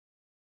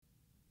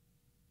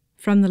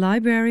From the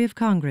Library of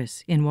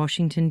Congress in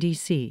Washington,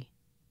 D.C.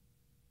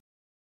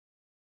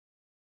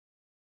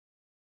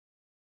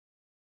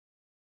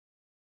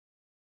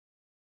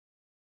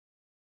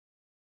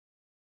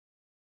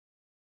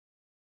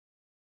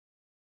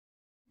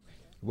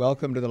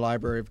 Welcome to the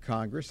Library of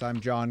Congress. I'm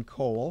John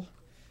Cole.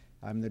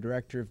 I'm the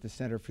director of the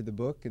Center for the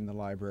Book in the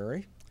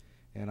library,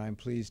 and I'm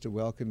pleased to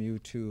welcome you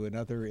to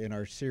another in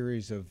our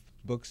series of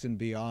Books and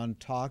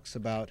Beyond talks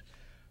about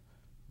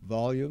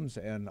volumes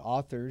and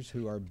authors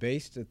who are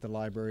based at the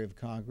Library of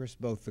Congress,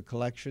 both the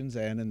collections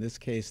and, in this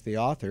case, the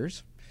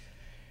authors.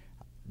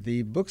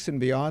 The Books and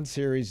Beyond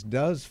series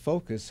does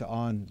focus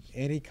on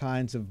any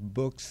kinds of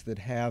books that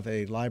have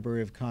a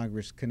Library of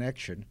Congress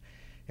connection,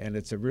 and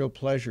it's a real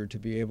pleasure to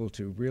be able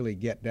to really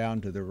get down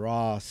to the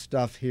raw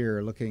stuff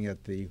here, looking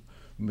at the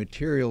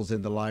materials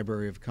in the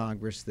Library of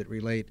Congress that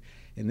relate,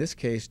 in this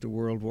case, to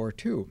World War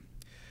II.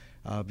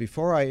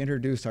 Before I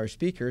introduce our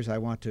speakers, I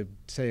want to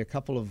say a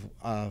couple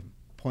of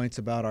points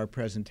about our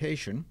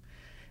presentation.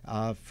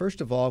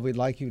 First of all, we'd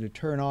like you to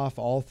turn off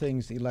all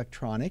things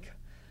electronic.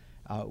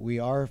 We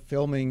are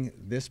filming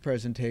this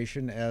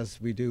presentation as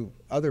we do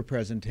other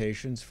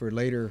presentations for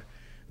later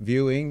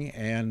viewing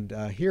and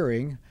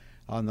hearing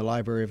on the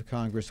Library of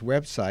Congress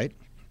website.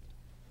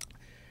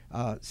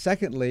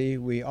 Secondly,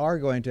 we are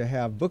going to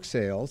have book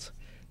sales,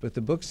 but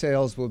the book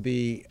sales will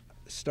be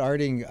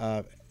starting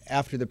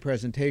after the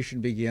presentation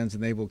begins,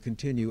 and they will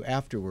continue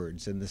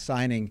afterwards. And the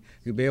signing,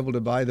 you'll be able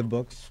to buy the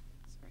books.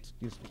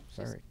 Excuse me,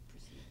 sorry.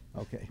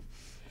 Okay.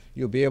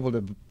 You'll be able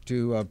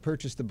to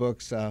purchase the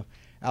books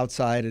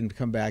outside and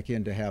come back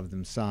in to have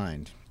them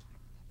signed.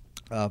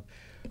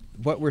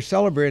 What we're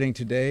celebrating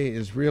today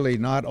is really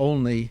not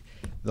only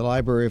the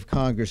Library of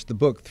Congress, the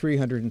book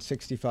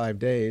 365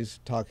 Days,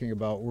 talking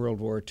about World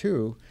War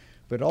II,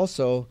 but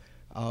also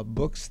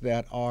books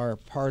that are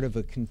part of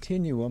a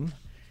continuum,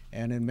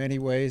 and in many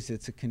ways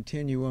it's a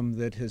continuum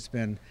that has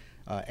been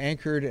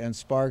anchored and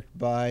sparked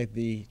by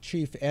the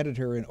chief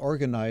editor and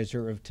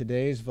organizer of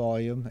today's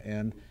volume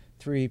and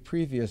 3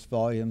 previous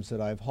volumes that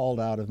I've hauled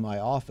out of my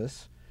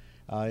office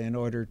in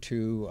order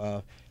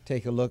to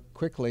take a look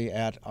quickly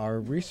at our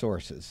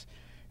resources.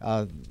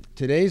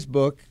 Today's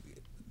book,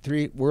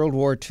 World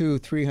War II,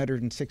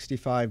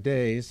 365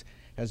 Days,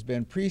 has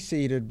been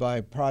preceded by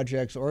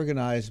projects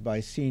organized by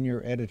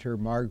senior editor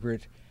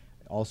Margaret,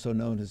 also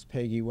known as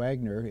Peggy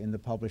Wagner, in the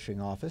publishing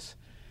office.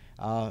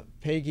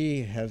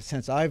 Peggy,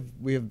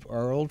 we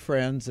are old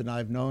friends, and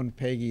I've known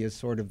Peggy as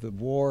sort of the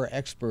war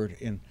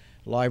expert in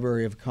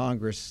Library of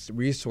Congress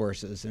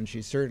resources, and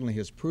she certainly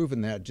has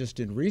proven that just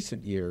in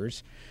recent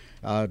years,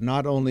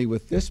 not only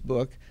with this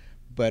book,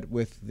 but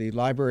with the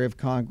Library of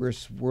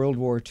Congress World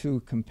War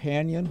II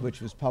Companion,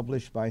 which was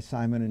published by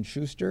Simon &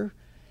 Schuster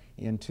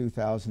in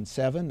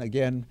 2007.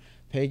 Again,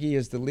 Peggy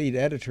is the lead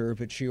editor,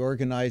 but she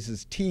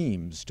organizes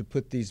teams to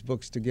put these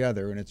books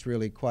together, and it's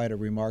really quite a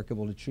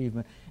remarkable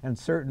achievement. And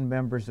certain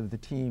members of the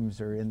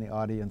teams are in the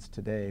audience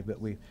today,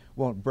 but we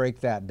won't break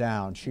that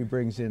down. She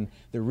brings in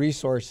the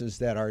resources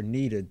that are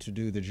needed to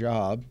do the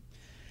job.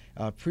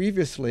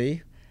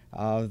 Previously,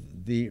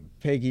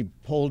 Peggy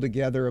pulled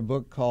together a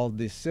book called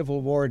The Civil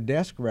War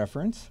Desk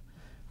Reference,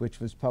 which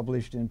was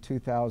published in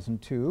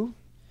 2002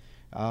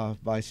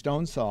 by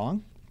Stone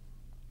Song.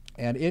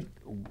 And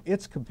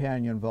its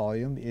companion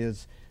volume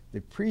is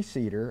the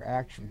preceder,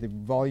 actually the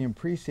volume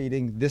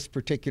preceding this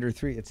particular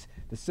it's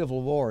the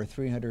Civil War,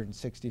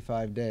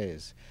 365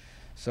 Days.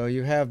 So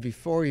you have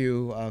before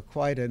you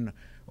quite an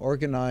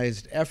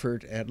organized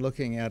effort at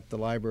looking at the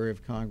Library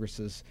of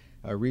Congress's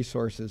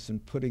resources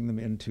and putting them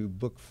into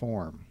book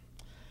form.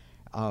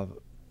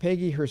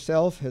 Peggy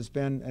herself has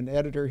been an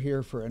editor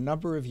here for a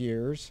number of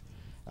years.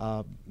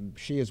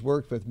 She has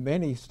worked with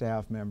many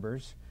staff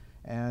members.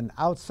 And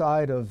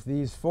outside of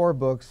these 4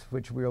 books,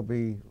 which we'll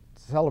be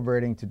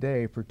celebrating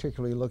today,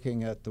 particularly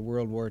looking at the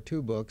World War II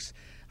books,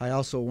 I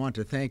also want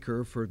to thank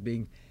her for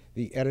being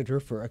the editor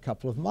for a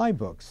couple of my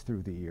books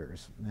through the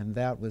years. And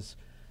that was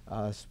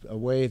a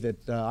way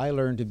that I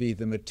learned to be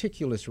the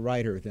meticulous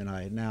writer that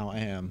I now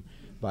am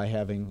by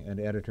having an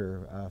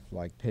editor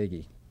like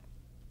Peggy.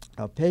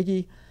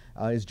 Peggy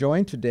is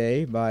joined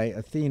today by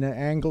Athena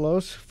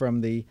Angelos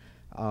from the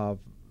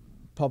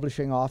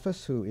publishing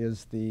office, who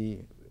is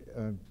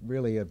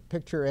really a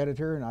picture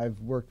editor, and I've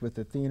worked with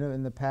Athena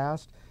in the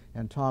past,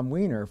 and Tom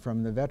Weiner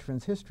from the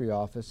Veterans History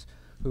Office,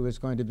 who is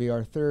going to be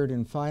our 3rd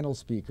and final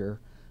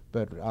speaker.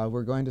 But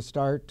we're going to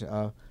start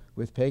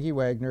with Peggy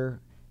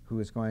Wagner, who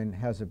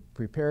has a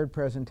prepared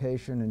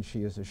presentation, and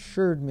she has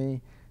assured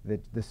me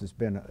that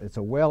it's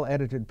a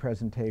well-edited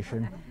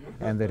presentation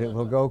and that it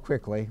will go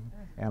quickly.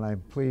 And I'm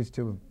pleased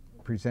to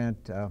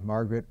present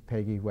Margaret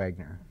Peggy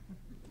Wagner.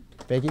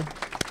 Peggy?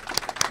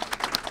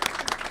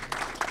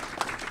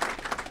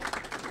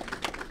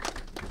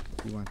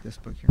 You want this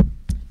book here?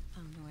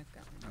 No, I've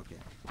got one. Okay.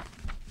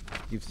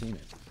 You've seen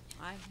it.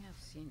 I have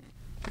seen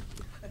it.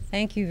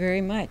 Thank you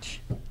very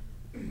much.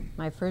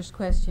 My first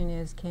question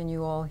is, can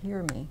you all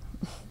hear me?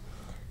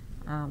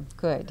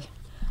 Good.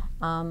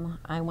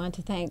 I want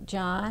to thank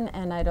John,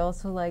 and I'd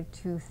also like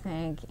to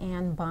thank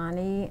Ann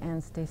Bonney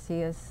and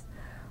Stacey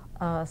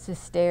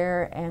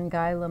Sister and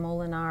Guy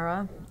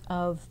Lamolinara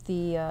of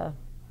the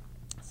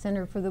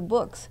Center for the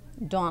Books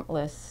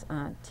Dauntless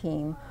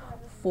team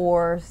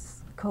for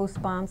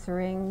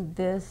co-sponsoring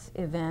this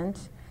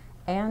event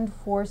and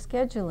for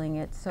scheduling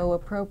it so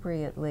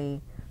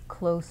appropriately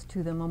close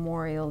to the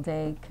Memorial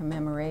Day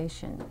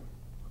commemoration.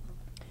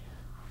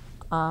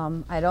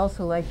 I'd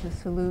also like to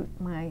salute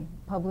my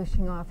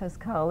publishing office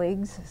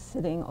colleagues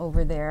sitting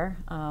over there.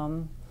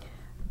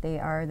 They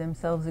are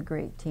themselves a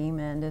great team,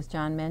 and as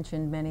John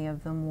mentioned, many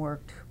of them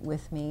worked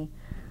with me,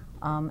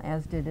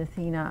 as did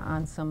Athena,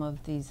 on some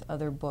of these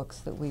other books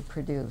that we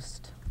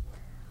produced.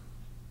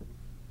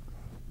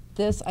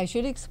 I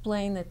should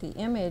explain that the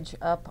image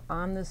up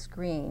on the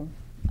screen,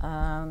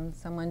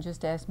 someone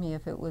just asked me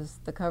if it was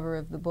the cover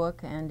of the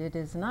book, and it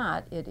is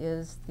not. It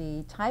is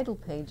the title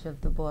page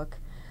of the book.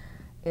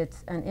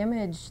 It's an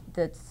image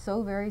that's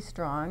so very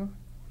strong.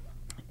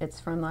 It's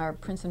from our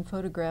prints and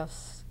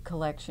photographs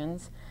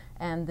collections,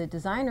 and the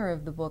designer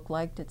of the book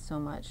liked it so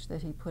much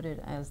that he put it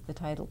as the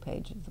title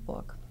page of the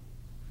book.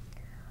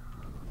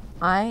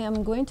 I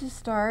am going to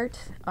start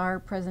our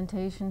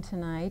presentation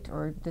tonight,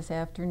 or this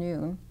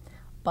afternoon,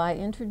 by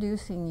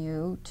introducing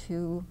you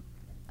to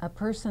a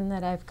person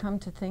that I've come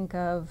to think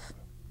of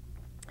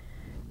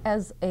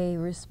as a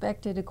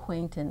respected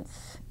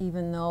acquaintance,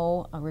 even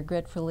though,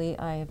 regretfully,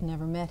 I have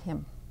never met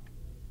him.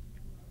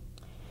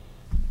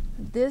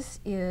 This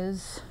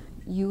is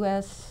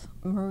U.S.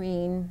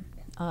 Marine,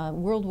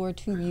 World War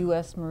II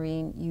U.S.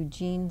 Marine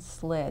Eugene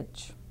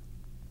Sledge.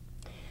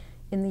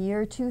 In the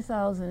year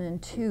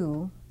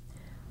 2002,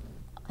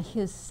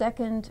 his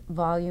second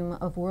volume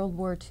of World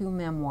War II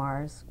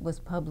memoirs was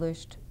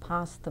published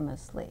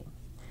posthumously.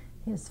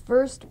 His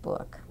first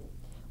book,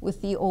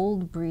 With the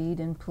Old Breed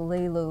in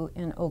Pulelu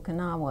in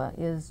Okinawa,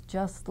 is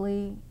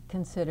justly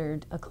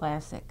considered a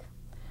classic.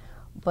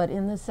 But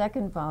in the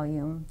second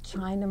volume,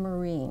 China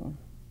Marine,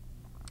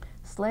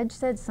 Sledge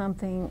said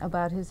something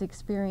about his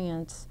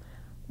experience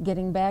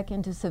getting back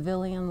into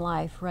civilian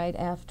life right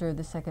after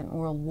the Second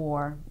World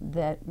War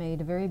that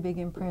made a very big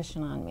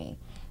impression on me.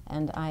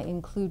 And I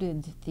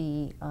included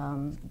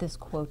this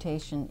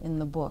quotation in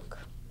the book.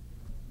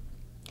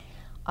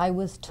 I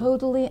was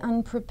totally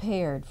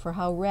unprepared for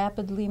how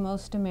rapidly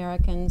most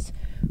Americans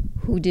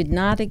who did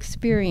not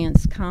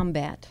experience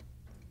combat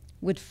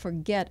would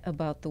forget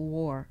about the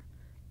war,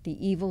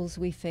 the evils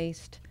we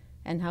faced,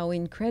 and how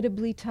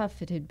incredibly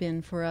tough it had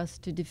been for us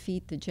to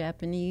defeat the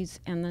Japanese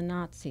and the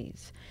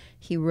Nazis,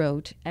 he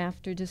wrote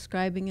after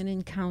describing an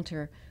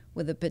encounter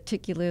with a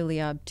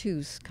particularly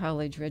obtuse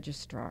college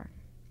registrar.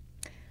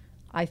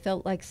 I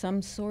felt like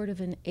some sort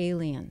of an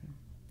alien,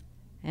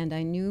 and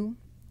I knew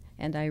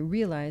and I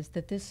realized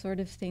that this sort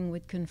of thing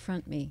would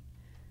confront me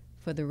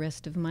for the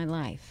rest of my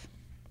life.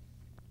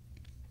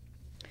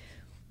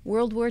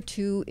 World War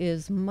II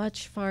is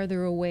much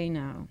farther away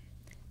now.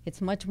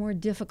 It's much more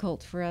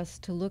difficult for us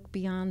to look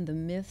beyond the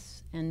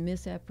myths and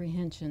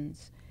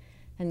misapprehensions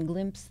and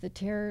glimpse the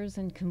terrors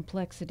and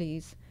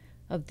complexities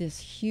of this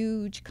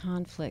huge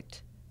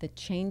conflict that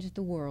changed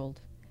the world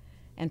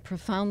and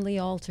profoundly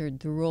altered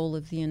the role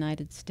of the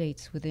United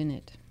States within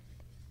it.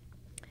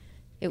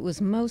 It was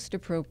most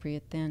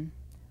appropriate then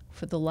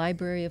for the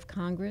Library of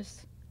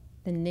Congress,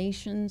 the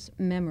nation's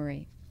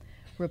memory,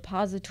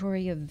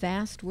 repository of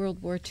vast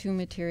World War II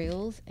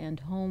materials and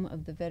home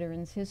of the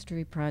Veterans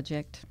History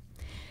Project,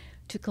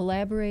 to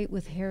collaborate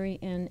with Harry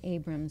N.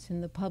 Abrams in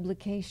the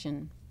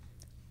publication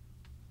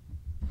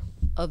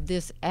of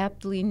this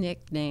aptly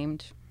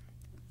nicknamed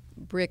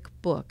brick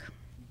book,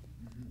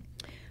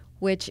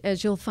 which,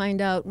 as you'll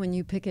find out when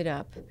you pick it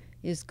up,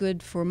 is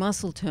good for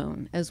muscle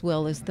tone as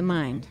well as the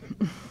mind.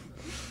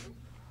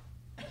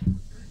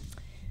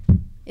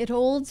 It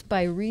holds,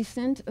 by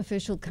recent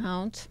official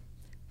count,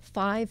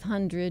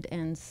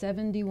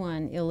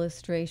 571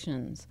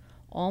 illustrations,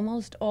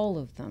 almost all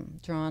of them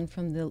drawn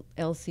from the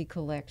Elsie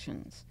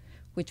collections,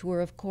 which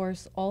were, of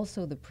course,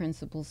 also the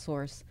principal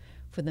source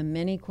for the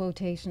many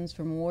quotations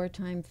from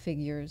wartime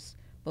figures,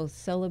 both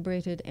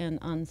celebrated and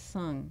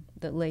unsung,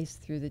 that lace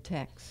through the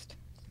text.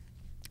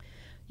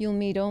 You'll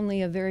meet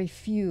only a very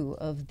few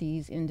of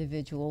these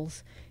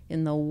individuals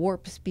in the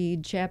warp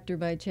speed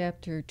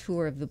chapter-by-chapter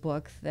tour of the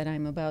book that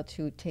I'm about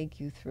to take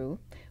you through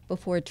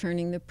before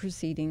turning the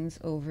proceedings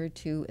over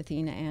to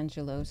Athena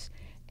Angelos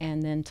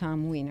and then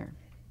Tom Weiner.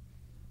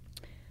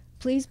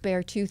 Please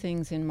bear two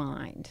things in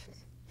mind.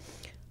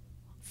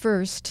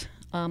 First,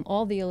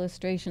 all the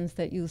illustrations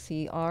that you'll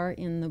see are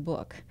in the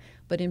book,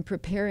 but in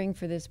preparing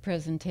for this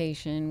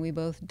presentation, we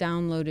both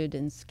downloaded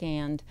and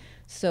scanned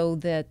so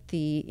that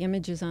the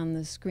images on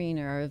the screen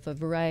are of a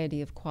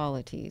variety of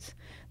qualities.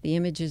 The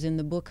images in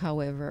the book,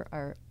 however,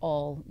 are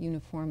all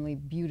uniformly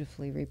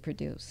beautifully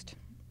reproduced.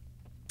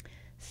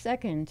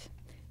 Second,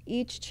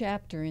 each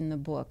chapter in the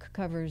book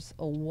covers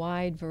a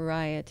wide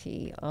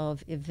variety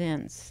of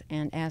events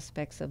and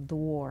aspects of the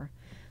war,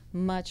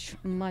 much,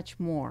 much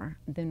more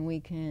than we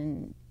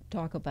can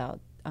talk about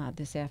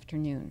this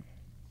afternoon.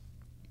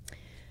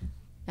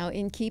 Now,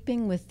 in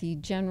keeping with the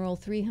general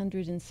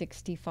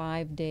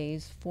 365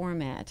 days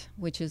format,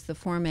 which is the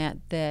format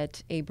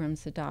that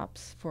Abrams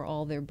adopts for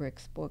all their brick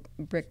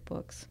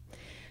books,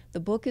 the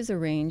book is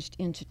arranged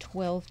into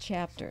 12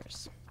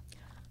 chapters.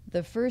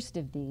 The first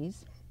of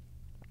these,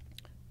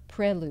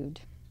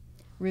 Prelude,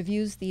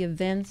 reviews the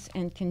events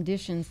and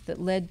conditions that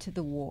led to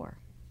the war.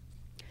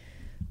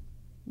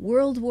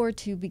 World War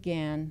II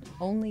began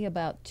only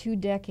about 2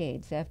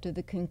 decades after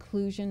the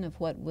conclusion of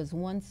what was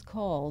once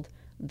called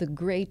the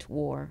Great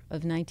War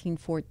of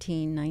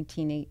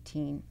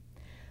 1914-1918,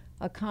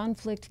 a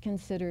conflict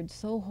considered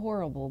so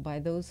horrible by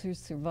those who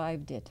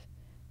survived it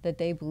that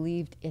they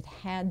believed it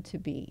had to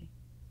be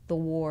the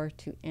war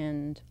to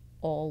end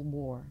all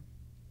war.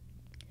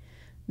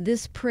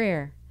 This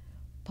prayer,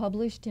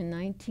 published in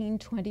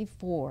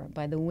 1924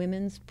 by the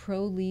Women's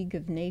Pro-League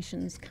of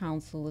Nations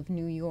Council of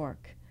New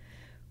York,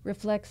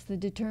 reflects the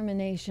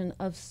determination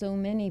of so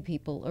many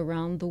people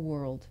around the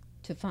world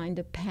to find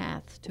a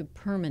path to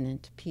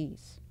permanent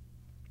peace.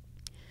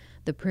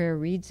 The prayer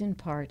reads in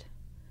part,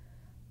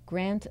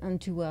 "Grant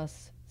unto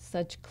us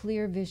such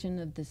clear vision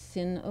of the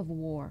sin of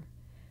war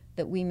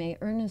that we may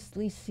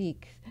earnestly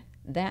seek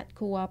that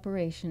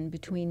cooperation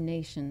between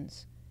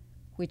nations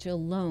which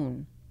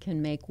alone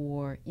can make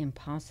war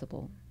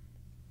impossible."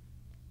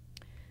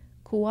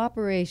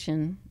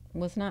 Cooperation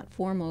was not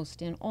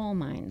foremost in all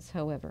minds,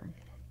 however.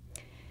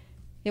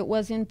 It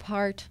was in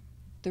part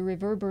the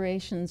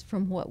reverberations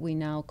from what we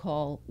now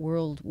call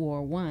World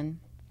War I,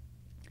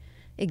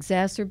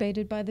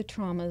 exacerbated by the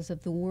traumas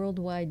of the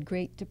worldwide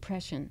Great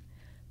Depression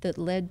that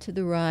led to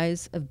the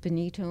rise of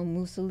Benito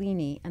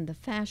Mussolini and the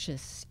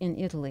fascists in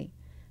Italy,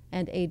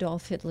 and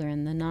Adolf Hitler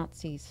and the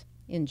Nazis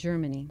in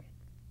Germany.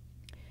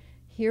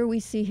 Here we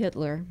see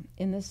Hitler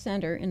in the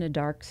center in a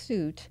dark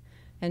suit,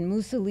 and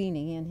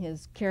Mussolini in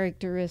his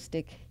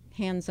characteristic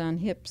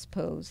hands-on-hips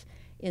pose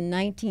in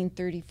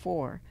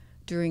 1934,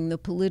 during the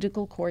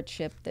political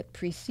courtship that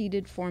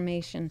preceded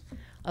formation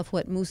of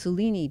what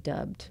Mussolini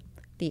dubbed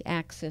the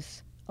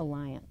Axis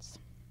alliance.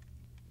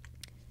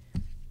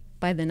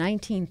 By the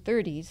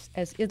 1930s,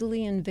 as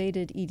Italy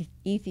invaded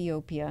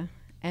Ethiopia,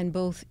 and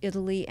both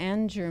Italy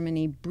and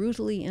Germany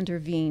brutally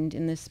intervened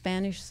in the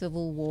Spanish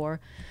Civil War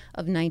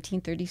of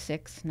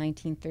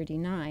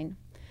 1936-1939,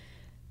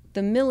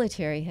 the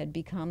military had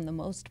become the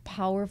most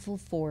powerful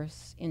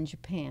force in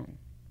Japan,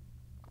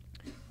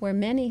 where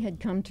many had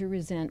come to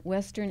resent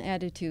Western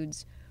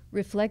attitudes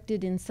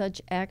reflected in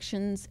such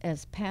actions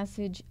as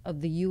passage of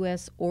the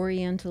U.S.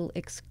 Oriental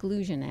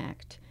Exclusion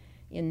Act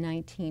in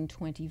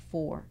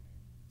 1924.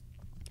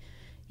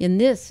 In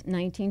this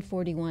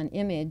 1941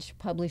 image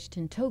published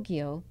in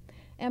Tokyo,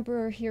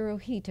 Emperor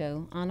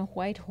Hirohito on a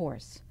white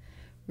horse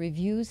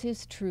reviews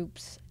his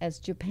troops as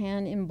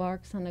Japan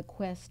embarks on a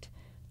quest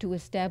to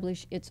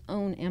establish its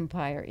own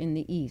empire in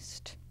the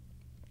East,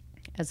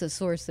 as a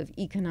source of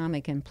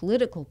economic and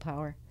political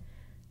power,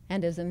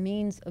 and as a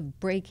means of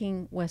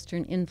breaking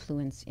Western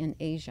influence in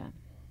Asia.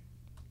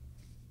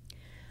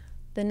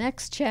 The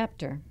next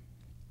chapter,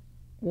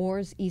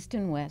 Wars East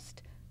and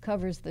West,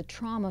 covers the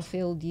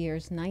trauma-filled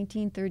years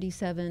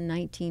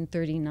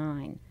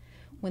 1937-1939,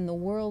 when the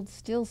world,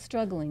 still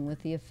struggling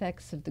with the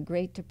effects of the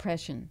Great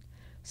Depression,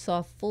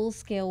 saw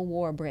full-scale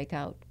war break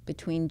out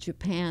between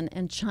Japan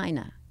and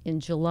China in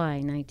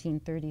July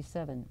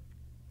 1937.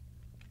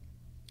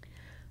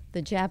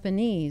 The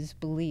Japanese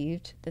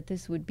believed that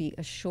this would be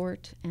a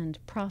short and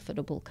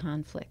profitable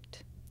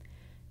conflict.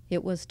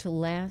 It was to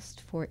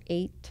last for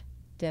 8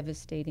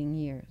 devastating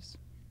years.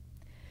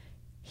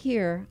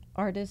 Here,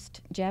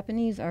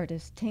 Japanese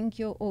artist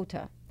Tenkyo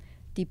Ota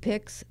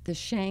depicts the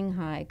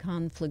Shanghai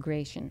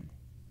conflagration,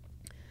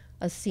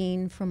 a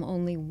scene from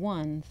only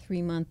one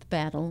 3-month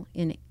battle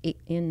in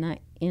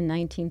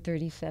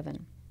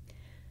 1937.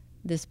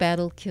 This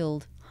battle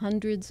killed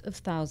hundreds of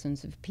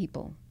thousands of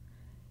people,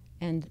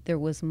 and there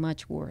was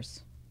much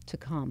worse to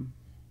come.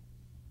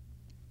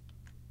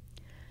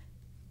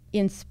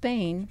 In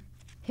Spain,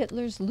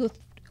 Hitler's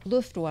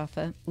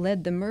Luftwaffe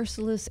led the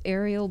merciless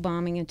aerial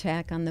bombing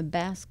attack on the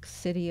Basque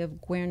city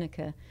of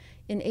Guernica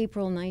in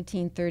April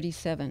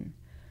 1937,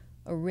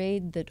 a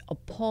raid that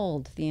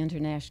appalled the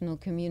international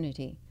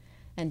community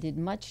and did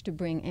much to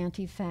bring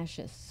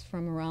anti-fascists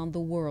from around the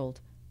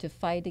world to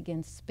fight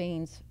against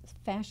Spain's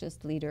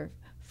fascist leader,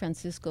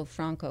 Francisco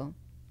Franco,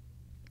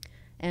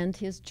 and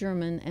his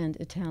German and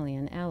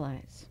Italian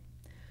allies.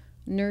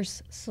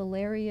 Nurse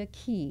Celeria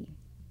Key,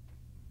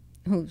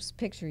 whose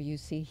picture you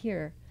see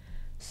here,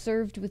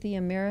 served with the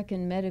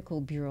American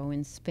Medical Bureau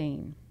in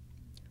Spain.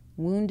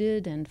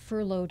 Wounded and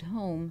furloughed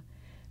home,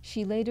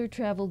 she later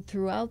traveled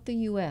throughout the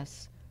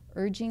U.S.,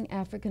 urging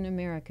African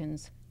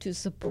Americans to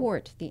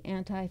support the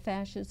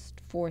anti-fascist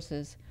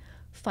forces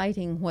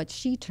fighting what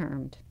she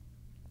termed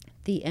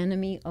the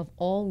enemy of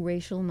all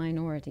racial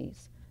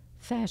minorities,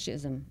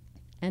 fascism,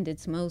 and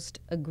its most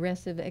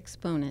aggressive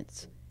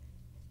exponents,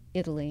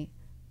 Italy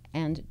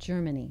and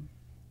Germany.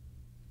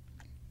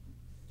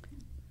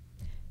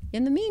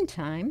 In the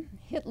meantime,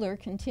 Hitler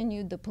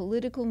continued the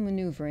political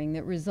maneuvering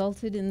that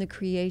resulted in the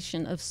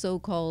creation of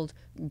so-called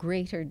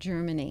Greater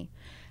Germany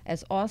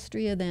as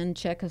Austria, then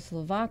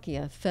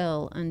Czechoslovakia,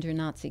 fell under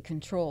Nazi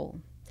control.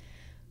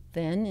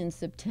 Then on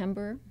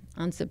September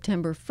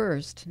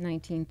 1st,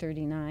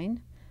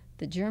 1939,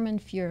 the German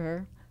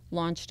Führer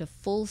launched a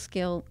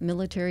full-scale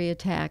military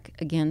attack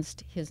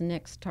against his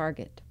next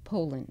target,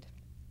 Poland.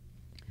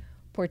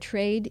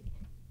 Portrayed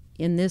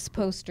in this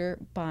poster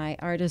by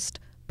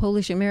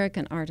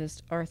Polish-American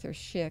artist Arthur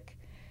Schick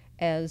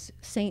as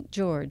St.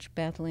 George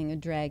battling a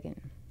dragon.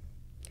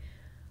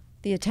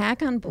 The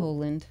attack on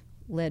Poland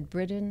led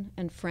Britain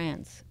and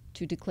France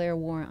to declare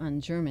war on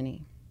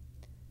Germany.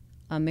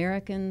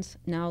 Americans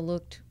now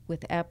looked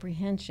with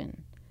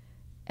apprehension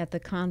at the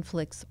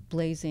conflicts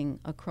blazing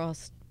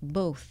across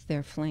both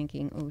their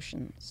flanking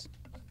oceans.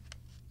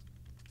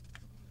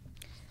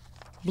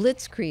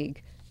 Blitzkrieg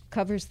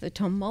covers the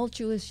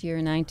tumultuous year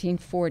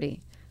 1940,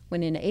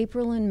 when in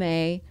April and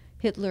May,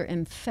 Hitler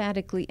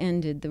emphatically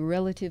ended the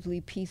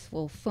relatively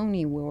peaceful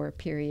phony war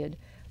period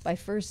by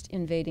first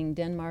invading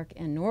Denmark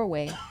and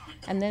Norway,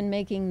 and then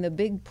making the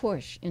big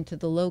push into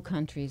the Low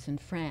Countries and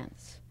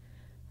France.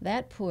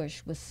 That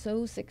push was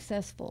so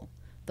successful,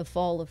 the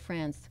fall of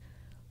France,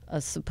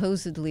 a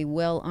supposedly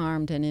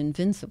well-armed and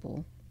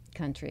invincible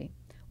country,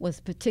 was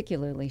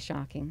particularly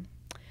shocking,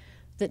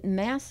 that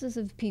masses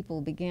of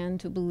people began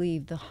to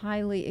believe the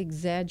highly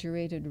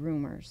exaggerated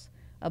rumors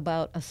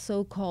about a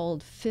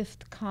so-called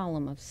fifth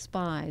column of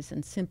spies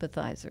and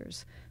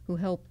sympathizers who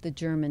helped the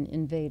German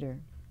invader.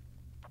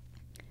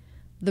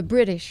 The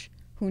British,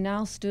 who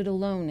now stood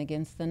alone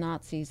against the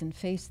Nazis and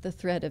faced the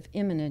threat of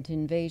imminent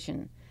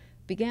invasion,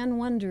 began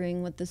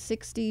wondering what the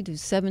 60 to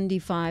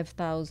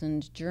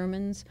 75,000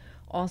 Germans,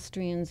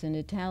 Austrians, and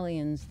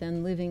Italians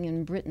then living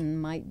in Britain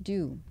might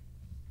do.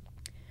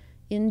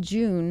 In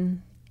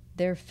June,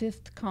 their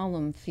fifth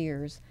column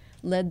fears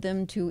led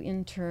them to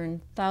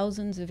intern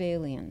thousands of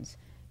aliens,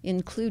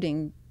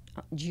 including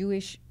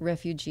Jewish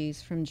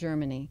refugees from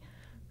Germany,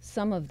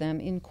 some of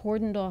them in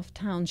cordoned-off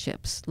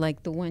townships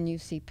like the one you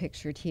see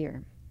pictured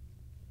here.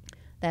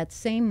 That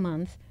same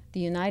month,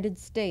 the United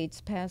States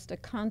passed a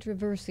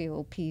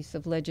controversial piece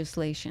of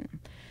legislation.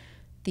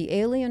 The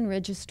Alien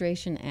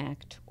Registration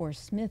Act, or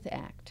Smith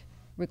Act,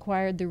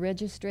 required the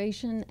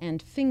registration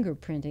and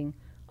fingerprinting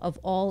of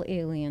all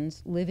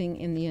aliens living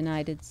in the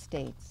United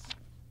States.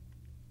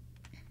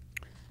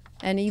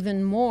 An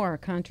even more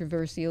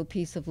controversial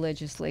piece of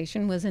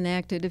legislation was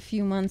enacted a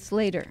few months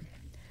later.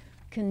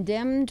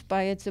 Condemned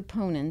by its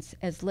opponents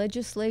as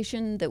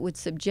legislation that would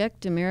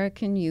subject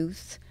American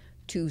youth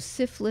to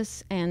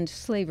syphilis and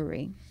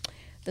slavery,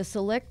 the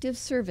Selective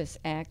Service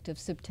Act of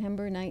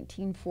September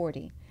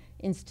 1940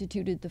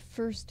 instituted the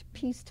first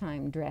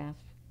peacetime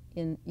draft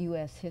in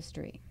U.S.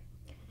 history.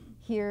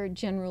 Here,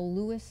 General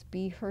Lewis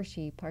B.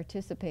 Hershey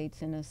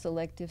participates in a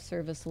selective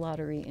service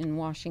lottery in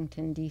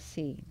Washington,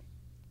 D.C.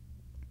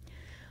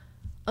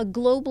 A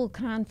global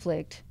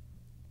conflict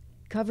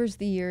covers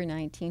the year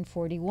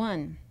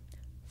 1941.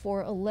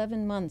 For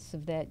 11 months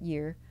of that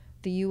year,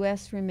 the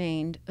U.S.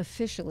 remained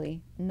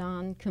officially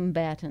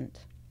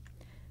non-combatant.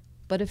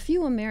 But a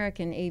few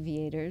American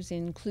aviators,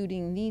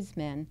 including these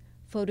men,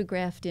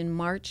 photographed in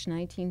March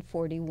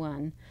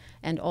 1941,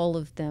 and all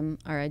of them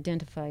are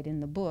identified in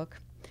the book,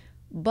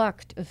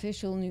 bucked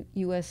official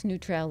U.S.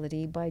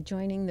 neutrality by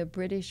joining the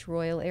British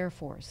Royal Air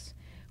Force,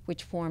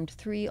 which formed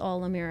 3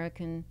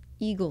 all-American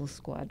Eagle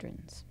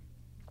squadrons.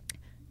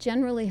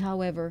 Generally,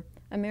 however,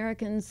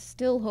 Americans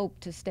still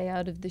hoped to stay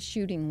out of the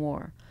shooting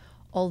war,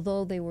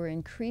 although they were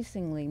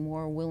increasingly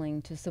more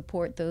willing to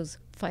support those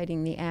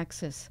fighting the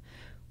Axis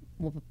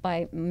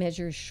by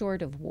measures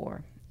short of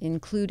war,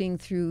 including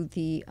through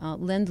the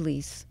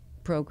Lend-Lease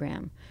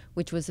program,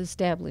 which was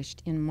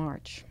established in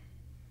March.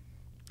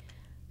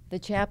 The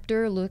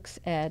chapter looks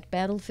at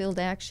battlefield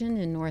action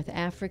in North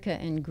Africa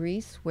and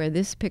Greece, where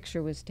this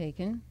picture was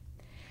taken,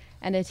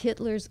 and at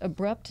Hitler's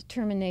abrupt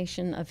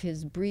termination of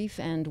his brief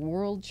and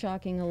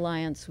world-shocking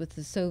alliance with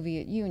the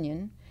Soviet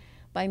Union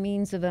by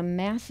means of a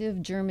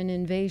massive German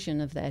invasion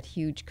of that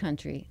huge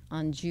country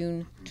on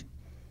June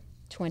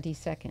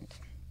 22nd.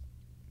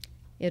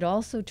 It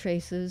also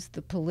traces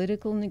the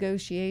political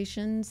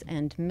negotiations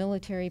and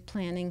military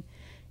planning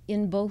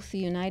in both the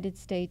United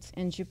States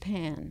and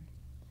Japan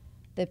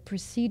that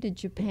preceded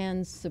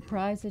Japan's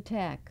surprise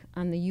attack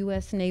on the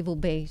U.S. naval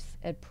base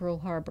at Pearl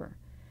Harbor,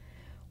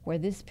 where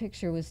this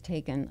picture was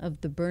taken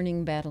of the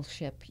burning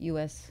battleship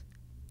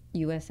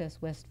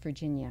USS West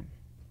Virginia.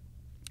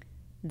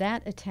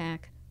 That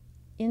attack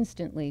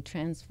instantly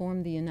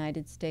transformed the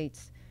United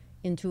States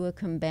into a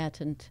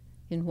combatant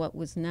in what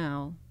was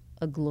now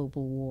a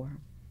global war.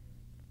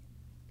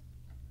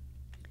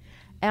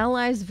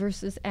 Allies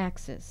versus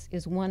Axis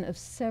is one of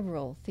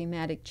several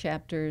thematic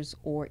chapters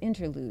or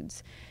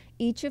interludes,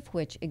 each of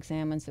which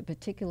examines a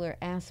particular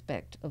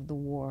aspect of the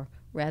war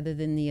rather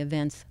than the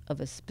events of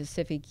a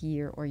specific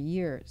year or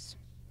years.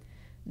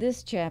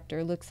 This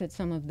chapter looks at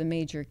some of the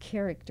major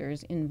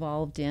characters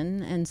involved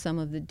in and some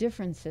of the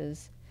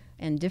differences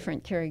and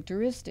different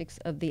characteristics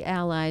of the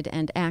Allied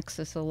and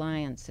Axis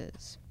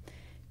alliances.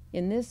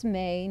 In this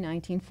May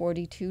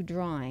 1942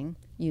 drawing,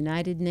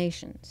 United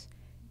Nations,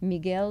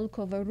 Miguel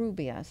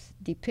Covarrubias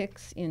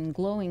depicts in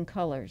glowing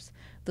colors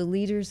the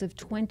leaders of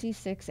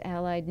 26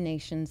 allied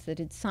nations that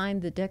had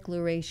signed the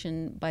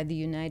declaration by the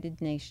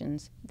United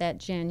Nations that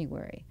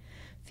January,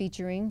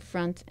 featuring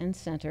front and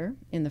center,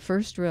 in the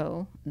first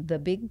row, the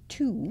Big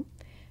Two,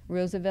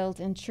 Roosevelt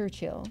and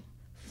Churchill,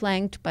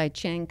 flanked by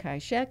Chiang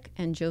Kai-shek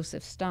and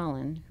Joseph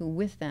Stalin, who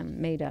with them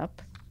made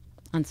up,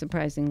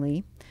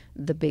 unsurprisingly,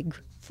 the Big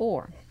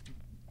Four.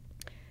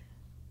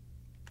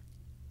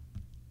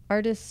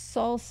 Artist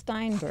Saul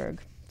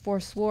Steinberg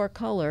forswore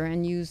color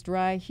and used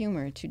dry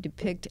humor to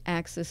depict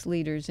Axis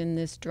leaders in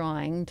this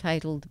drawing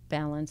titled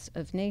Balance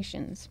of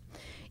Nations,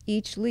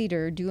 each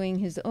leader doing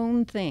his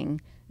own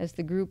thing as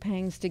the group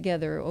hangs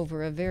together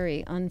over a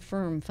very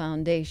unfirm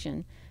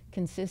foundation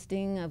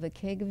consisting of a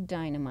keg of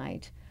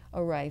dynamite,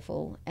 a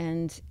rifle,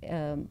 and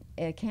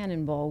a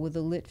cannonball with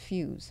a lit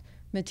fuse,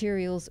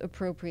 materials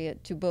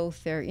appropriate to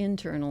both their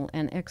internal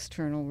and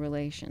external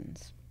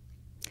relations.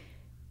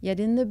 Yet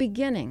in the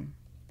beginning,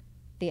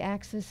 the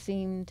Axis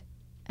seemed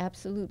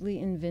absolutely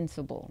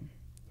invincible.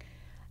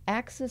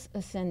 Axis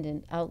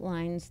Ascendant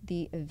outlines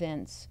the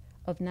events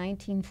of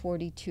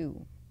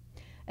 1942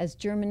 as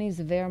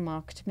Germany's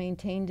Wehrmacht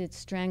maintained its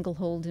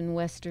stranglehold in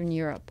Western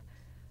Europe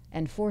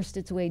and forced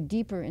its way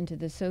deeper into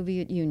the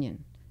Soviet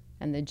Union,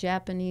 and the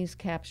Japanese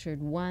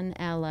captured one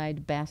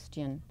Allied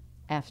bastion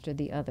after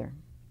the other.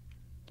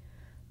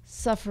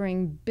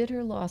 Suffering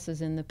bitter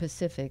losses in the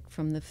Pacific,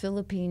 from the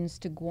Philippines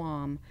to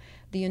Guam,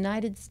 the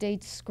United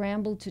States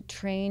scrambled to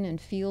train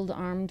and field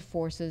armed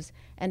forces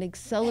and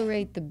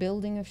accelerate the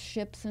building of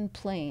ships and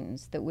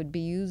planes that would be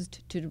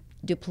used to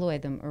deploy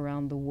them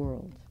around the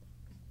world.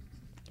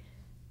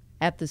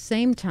 At the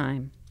same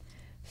time,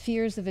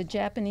 fears of a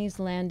Japanese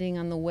landing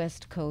on the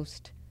West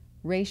Coast,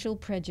 racial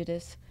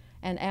prejudice,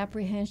 and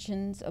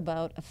apprehensions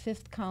about a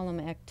fifth column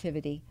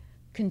activity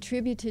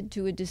contributed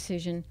to a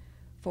decision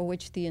for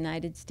which the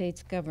United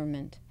States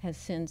government has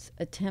since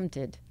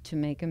attempted to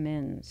make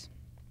amends.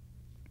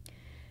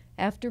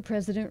 After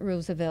President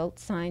Roosevelt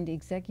signed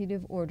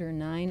Executive Order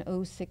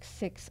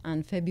 9066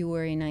 on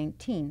February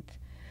 19th,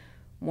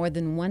 more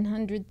than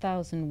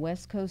 100,000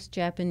 West Coast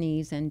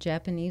Japanese and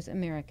Japanese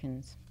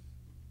Americans,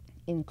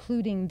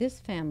 including this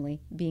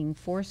family being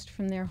forced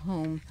from their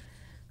home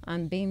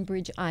on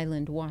Bainbridge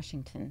Island,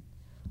 Washington,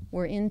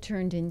 were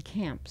interned in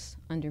camps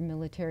under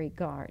military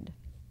guard.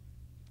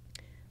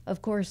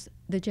 Of course,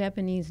 the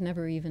Japanese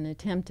never even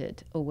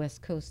attempted a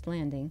West Coast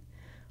landing,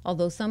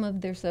 although some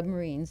of their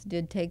submarines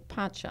did take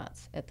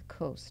potshots at the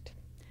coast.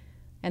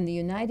 And the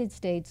United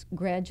States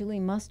gradually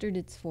mustered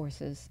its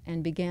forces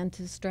and began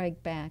to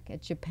strike back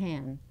at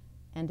Japan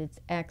and its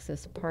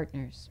Axis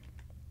partners.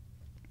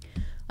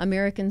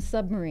 American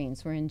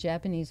submarines were in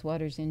Japanese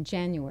waters in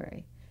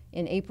January.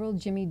 In April,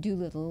 Jimmy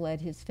Doolittle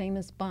led his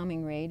famous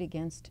bombing raid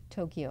against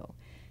Tokyo.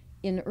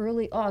 In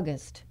early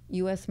August,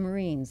 U.S.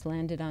 Marines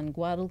landed on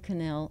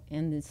Guadalcanal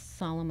and the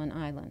Solomon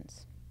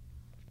Islands.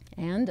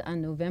 And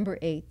on November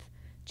 8th,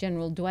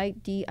 General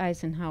Dwight D.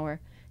 Eisenhower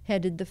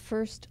headed the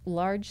first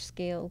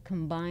large-scale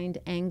combined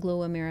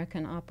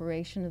Anglo-American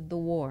operation of the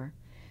war,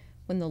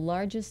 when the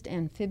largest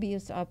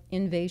amphibious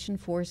invasion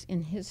force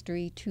in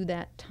history to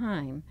that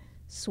time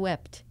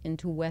swept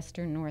into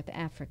western North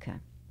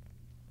Africa.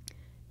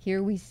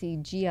 Here we see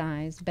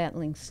GIs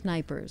battling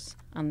snipers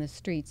on the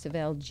streets of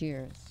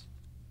Algiers.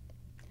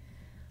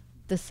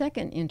 The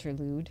second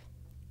interlude,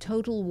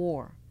 Total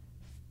War,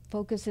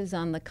 focuses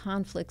on the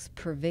conflict's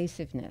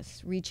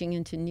pervasiveness, reaching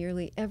into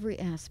nearly every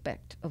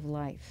aspect of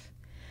life.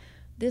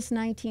 This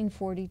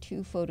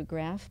 1942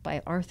 photograph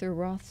by Arthur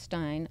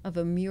Rothstein of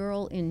a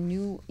mural in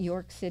New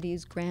York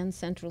City's Grand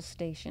Central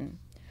Station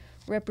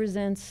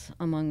represents,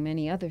 among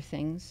many other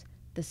things,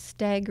 the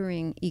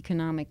staggering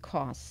economic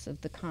costs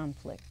of the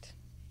conflict.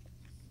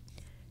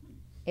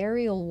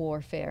 Aerial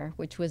warfare,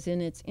 which was in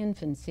its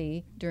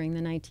infancy during the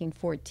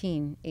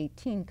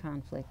 1914-18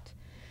 conflict,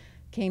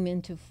 came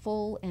into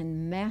full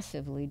and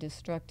massively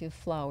destructive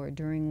flower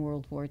during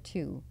World War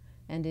II,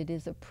 and it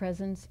is a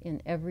presence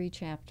in every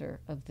chapter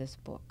of this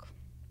book.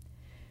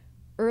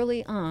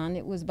 Early on,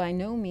 it was by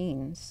no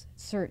means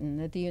certain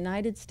that the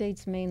United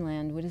States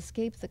mainland would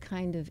escape the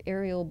kind of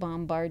aerial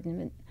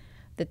bombardment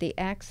that the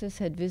Axis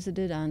had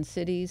visited on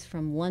cities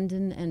from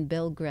London and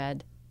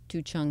Belgrade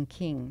to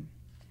Chongqing.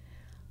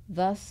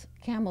 Thus,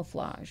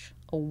 camouflage,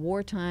 a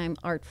wartime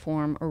art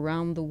form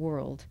around the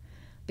world,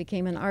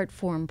 became an art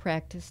form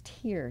practiced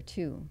here,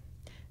 too.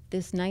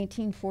 This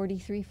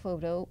 1943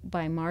 photo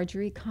by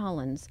Marjorie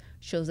Collins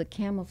shows a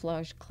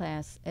camouflage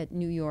class at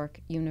New York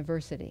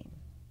University.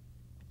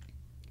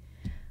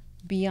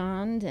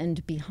 Beyond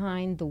and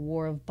behind the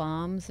war of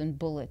bombs and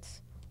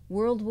bullets,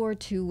 World War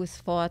II was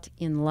fought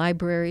in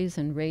libraries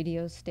and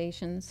radio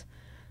stations,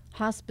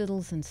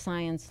 hospitals and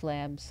science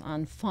labs,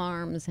 on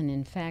farms and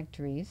in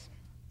factories.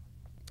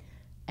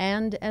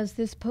 And as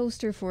this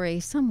poster for a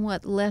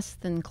somewhat less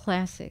than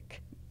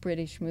classic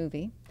British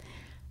movie,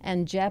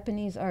 and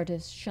Japanese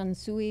artist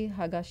Shunsui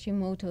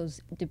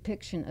Hagashimoto's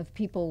depiction of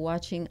people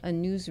watching a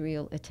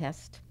newsreel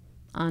attest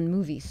on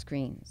movie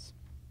screens.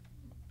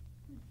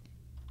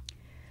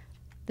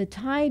 The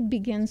Tide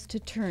Begins to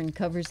Turn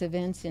covers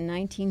events in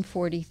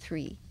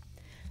 1943.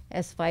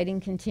 As fighting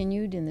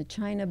continued in the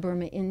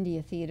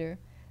China-Burma-India theater,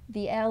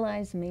 the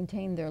Allies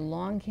maintained their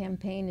long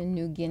campaign in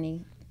New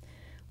Guinea,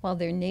 while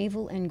their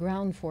naval and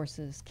ground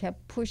forces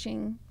kept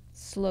pushing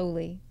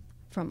slowly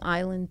from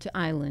island to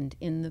island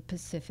in the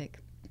Pacific,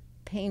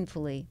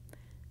 painfully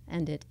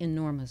and at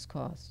enormous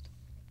cost.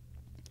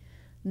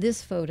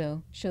 This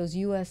photo shows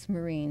U.S.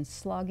 Marines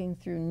slogging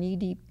through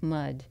knee-deep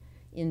mud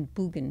in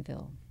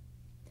Bougainville.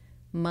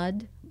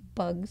 Mud,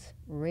 bugs,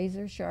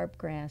 razor-sharp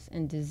grass,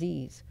 and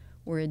disease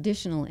were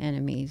additional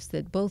enemies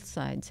that both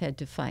sides had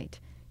to fight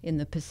in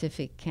the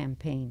Pacific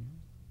campaign.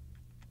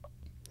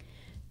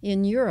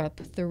 In Europe,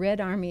 the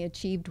Red Army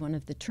achieved one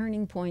of the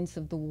turning points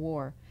of the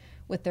war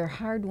with their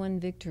hard-won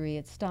victory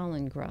at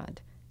Stalingrad,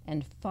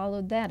 and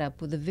followed that up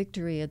with a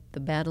victory at the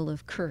Battle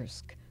of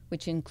Kursk,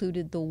 which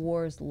included the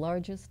war's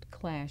largest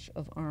clash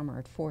of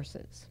armored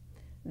forces.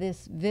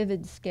 This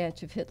vivid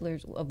sketch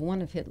of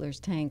one of Hitler's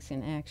tanks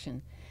in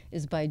action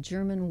is by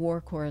German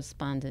war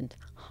correspondent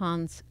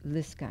Hans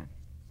Liska.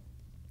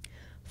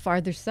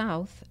 Farther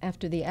south,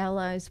 after the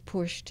Allies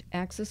pushed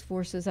Axis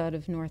forces out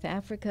of North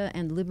Africa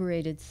and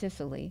liberated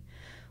Sicily,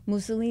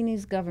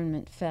 Mussolini's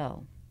government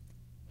fell.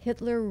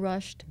 Hitler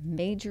rushed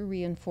major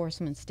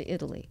reinforcements to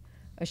Italy,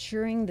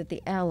 assuring that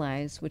the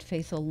Allies would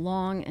face a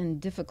long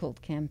and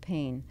difficult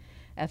campaign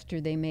after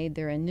they made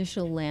their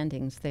initial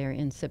landings there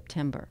in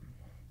September.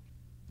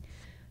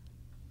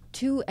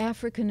 2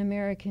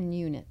 African-American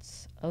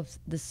units of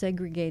the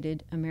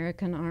segregated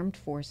American Armed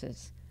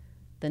Forces,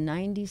 the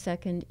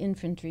 92nd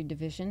Infantry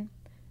Division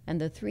and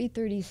the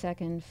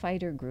 332nd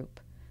Fighter Group,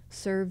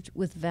 served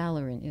with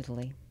valor in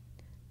Italy,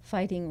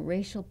 fighting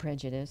racial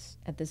prejudice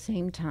at the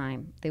same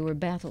time they were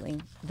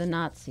battling the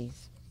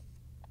Nazis.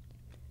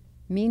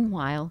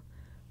 Meanwhile,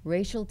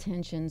 racial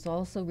tensions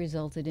also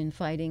resulted in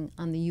fighting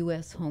on the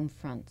U.S. home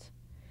front,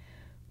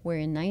 where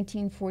in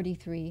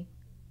 1943,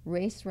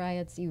 race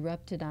riots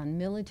erupted on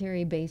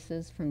military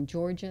bases from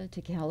Georgia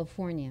to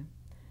California,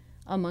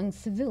 among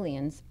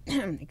civilians,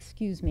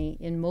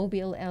 in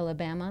Mobile,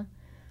 Alabama,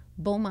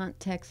 Beaumont,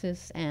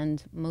 Texas,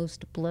 and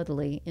most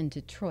bloodily in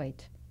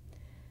Detroit,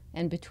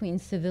 and between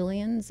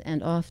civilians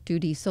and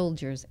off-duty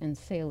soldiers and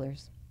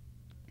sailors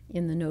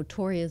in the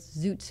notorious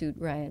Zoot Suit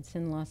riots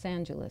in Los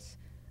Angeles,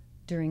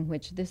 during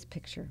which this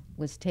picture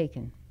was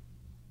taken.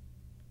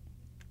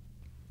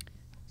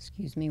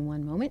 Excuse me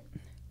one moment.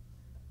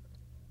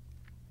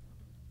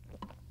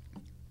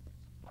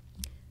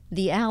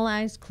 The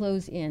Allies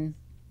close in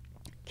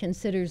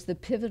considers the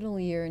pivotal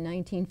year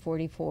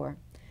 1944,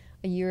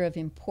 a year of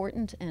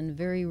important and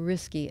very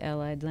risky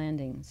Allied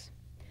landings.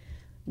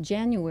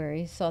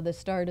 January saw the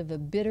start of a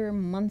bitter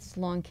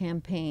months-long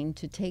campaign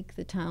to take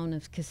the town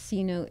of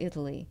Cassino,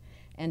 Italy,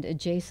 and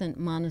adjacent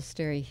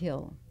Monastery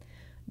Hill,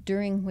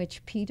 during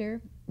which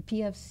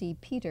PFC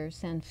Peter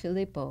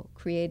Sanfilippo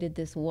created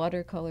this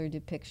watercolor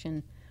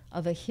depiction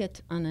of a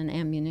hit on an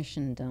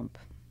ammunition dump.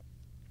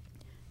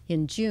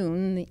 In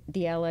June,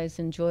 the Allies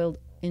enjoyed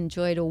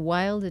a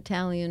wild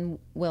Italian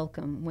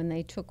welcome when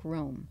they took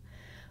Rome,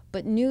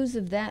 but news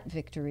of that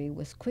victory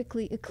was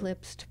quickly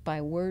eclipsed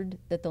by word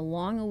that the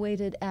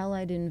long-awaited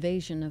Allied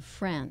invasion of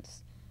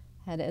France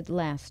had at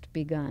last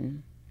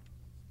begun.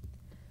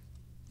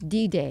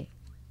 D-Day,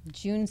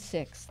 June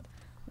 6th,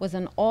 was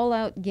an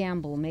all-out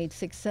gamble made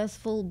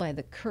successful by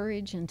the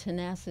courage and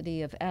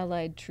tenacity of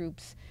Allied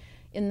troops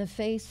in the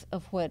face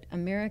of what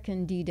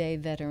American D-Day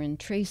veteran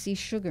Tracy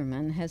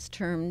Sugarman has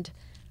termed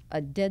a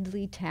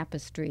deadly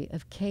tapestry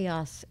of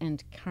chaos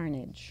and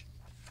carnage.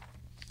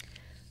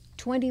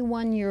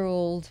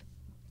 21-year-old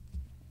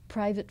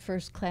Private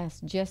First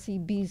Class Jesse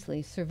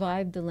Beasley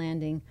survived the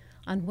landing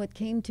on what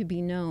came to be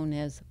known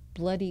as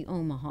Bloody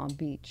Omaha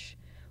Beach,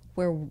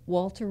 where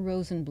Walter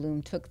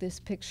Rosenblum took this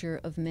picture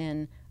of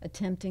men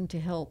attempting to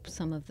help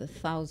some of the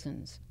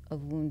thousands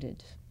of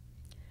wounded.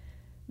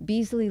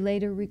 Beasley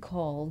later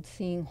recalled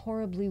seeing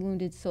horribly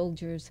wounded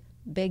soldiers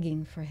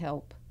begging for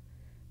help.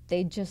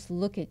 They'd just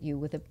look at you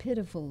with a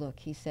pitiful look,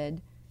 he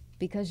said,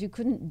 because you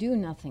couldn't do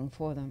nothing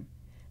for them.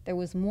 There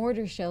was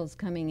mortar shells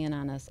coming in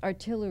on us,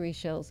 artillery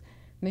shells,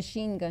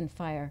 machine gun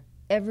fire,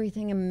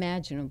 everything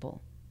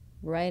imaginable,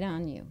 right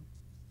on you.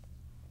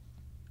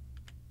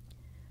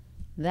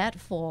 That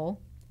fall,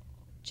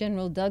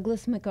 General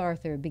Douglas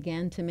MacArthur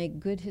began to make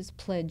good his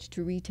pledge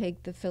to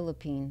retake the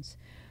Philippines,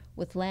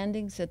 with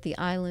landings at the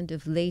island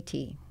of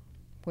Leyte,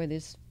 where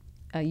this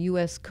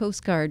U.S.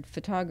 Coast Guard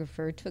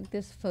photographer took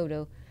this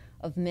photo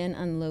of men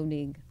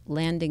unloading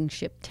landing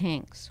ship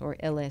tanks, or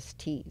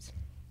LSTs.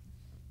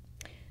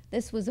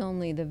 This was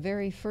only the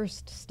very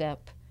first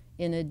step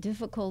in a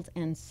difficult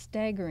and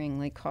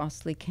staggeringly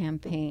costly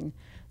campaign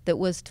that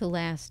was to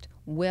last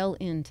well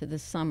into the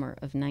summer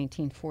of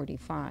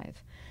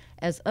 1945,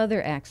 as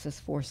other Axis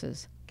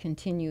forces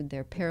continued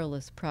their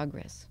perilous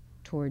progress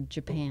toward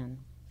Japan.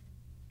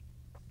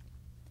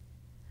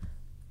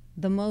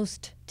 The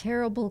most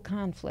terrible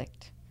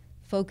conflict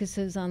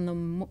focuses on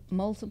the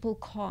multiple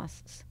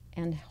costs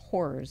and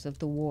horrors of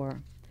the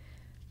war.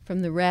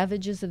 From the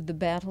ravages of the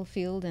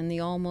battlefield and the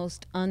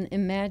almost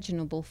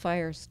unimaginable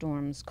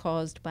firestorms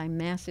caused by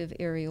massive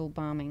aerial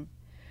bombing,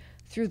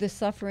 through the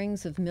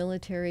sufferings of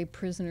military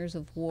prisoners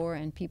of war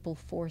and people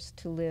forced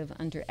to live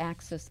under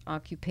Axis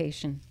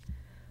occupation,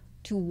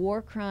 to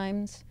war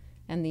crimes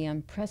and the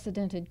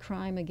unprecedented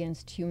crime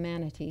against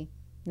humanity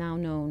now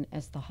known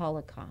as the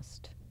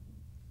Holocaust.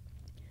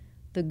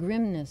 The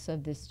grimness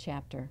of this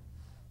chapter,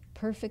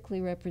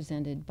 perfectly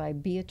represented by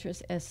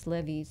Beatrice S.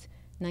 Levy's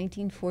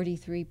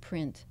 1943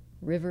 print,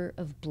 River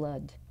of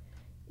Blood,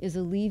 is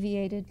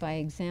alleviated by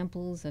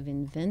examples of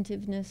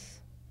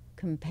inventiveness,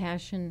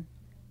 compassion,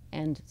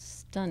 and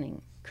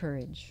stunning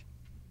courage.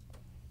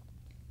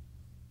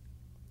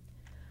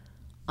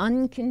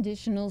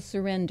 Unconditional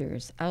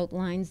Surrenders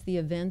outlines the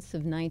events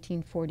of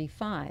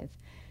 1945.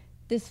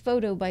 This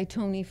photo by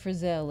Tony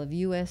Frizzell of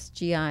U.S.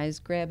 GIs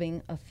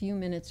grabbing a few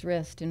minutes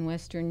rest in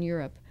Western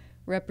Europe,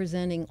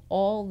 representing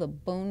all the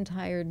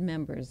bone-tired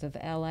members of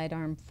Allied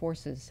armed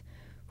forces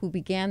who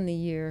began the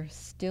year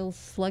still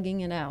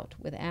slugging it out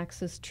with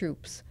Axis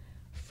troops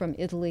from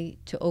Italy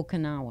to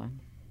Okinawa.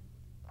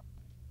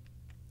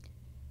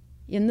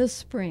 In the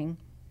spring,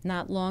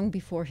 not long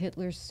before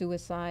Hitler's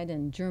suicide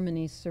and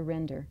Germany's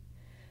surrender,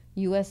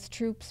 U.S.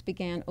 troops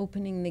began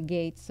opening the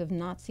gates of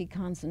Nazi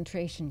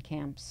concentration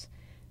camps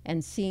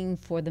and seeing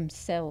for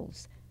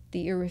themselves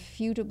the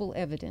irrefutable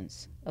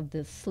evidence of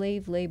the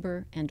slave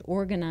labor and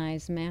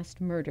organized mass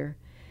murder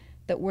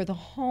that were the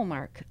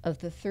hallmark of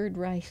the Third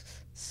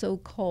Reich's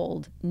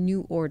so-called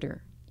New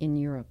Order in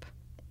Europe.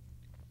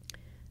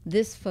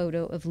 This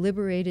photo of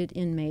liberated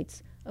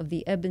inmates of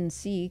the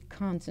Ebensee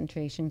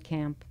concentration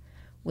camp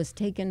was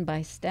taken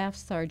by Staff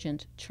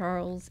Sergeant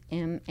Charles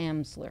M.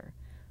 Amsler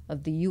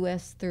of the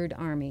U.S. Third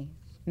Army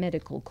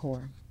Medical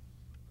Corps.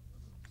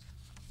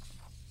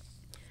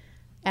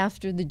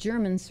 After the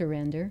German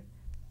surrender,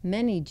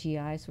 many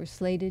GIs were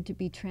slated to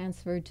be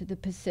transferred to the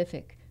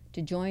Pacific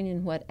to join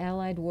in what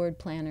Allied war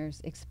planners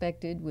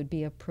expected would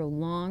be a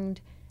prolonged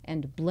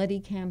and bloody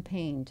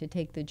campaign to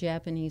take the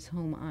Japanese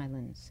home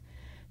islands,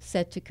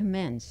 set to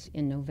commence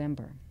in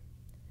November.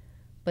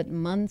 But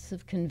months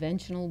of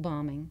conventional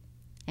bombing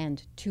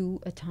and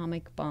 2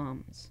 atomic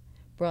bombs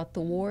brought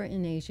the war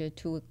in Asia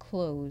to a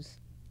close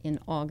in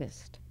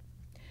August.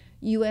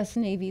 U.S.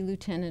 Navy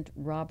Lieutenant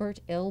Robert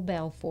L.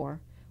 Balfour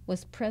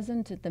was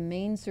present at the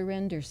main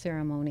surrender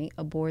ceremony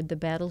aboard the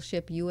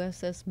battleship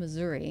USS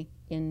Missouri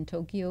in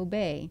Tokyo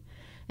Bay,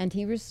 and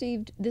he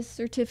received this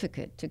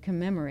certificate to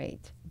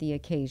commemorate the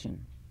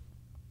occasion.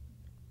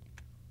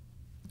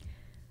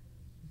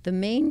 The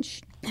main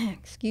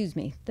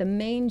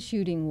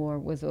shooting war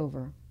was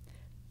over,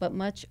 but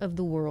much of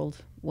the world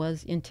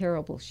was in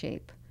terrible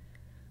shape,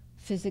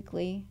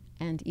 physically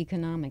and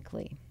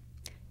economically.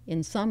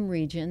 In some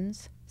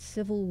regions,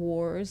 civil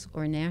wars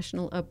or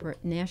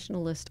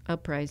nationalist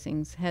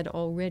uprisings had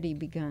already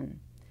begun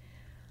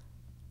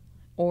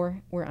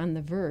or were on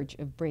the verge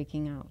of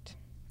breaking out,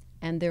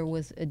 and there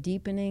was a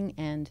deepening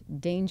and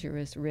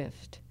dangerous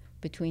rift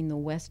between the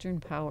Western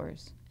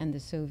powers and the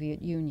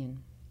Soviet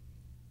Union.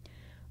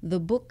 The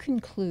book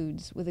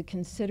concludes with a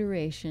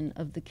consideration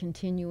of the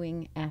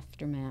continuing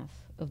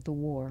aftermath of the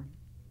war.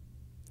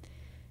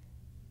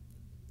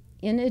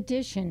 In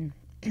addition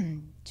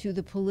to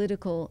the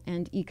political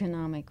and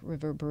economic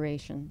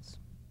reverberations,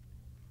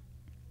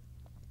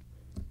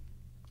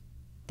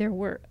 there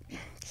were,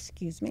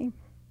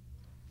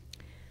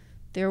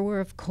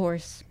 of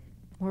course,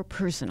 more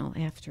personal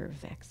after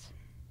effects.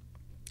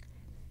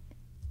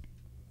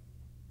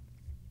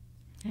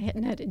 I had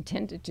not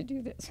intended to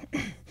do this.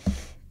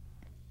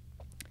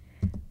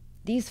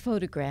 These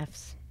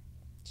photographs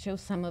show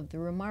some of the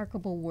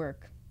remarkable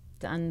work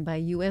done by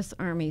U.S.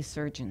 Army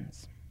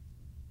surgeons,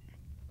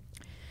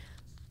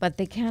 but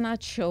they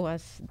cannot show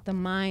us the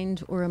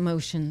mind or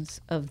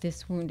emotions of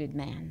this wounded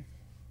man.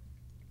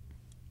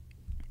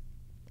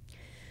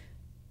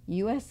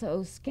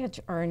 USO sketch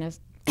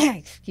artist,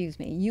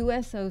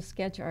 USO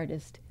sketch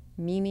artist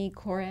Mimi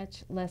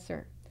Korach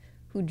Lesser,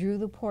 who drew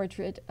the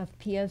portrait of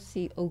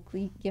PFC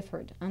Oakley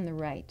Gifford on the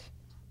right,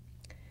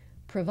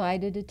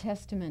 provided a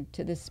testament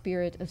to the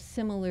spirit of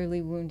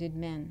similarly wounded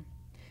men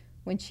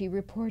when she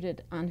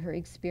reported on her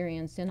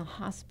experience in a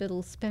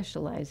hospital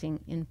specializing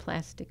in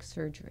plastic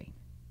surgery.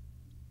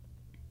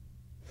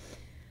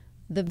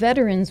 The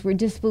veterans were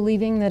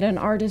disbelieving that an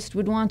artist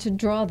would want to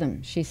draw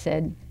them, she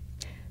said,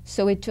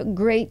 so it took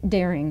great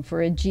daring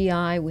for a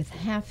GI with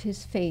half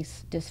his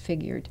face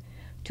disfigured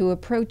to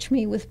approach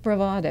me with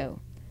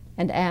bravado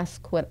and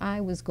ask what I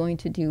was going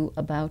to do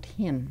about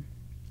him.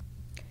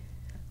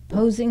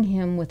 Posing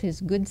him with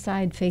his good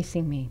side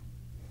facing me,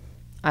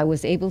 I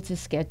was able to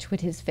sketch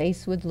what his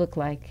face would look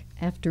like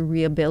after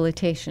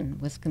rehabilitation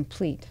was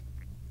complete.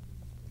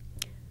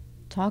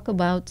 Talk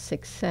about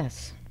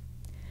success.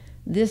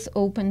 This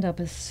opened up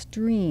a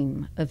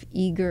stream of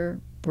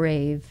eager,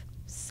 brave,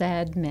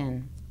 sad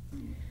men.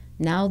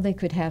 Now they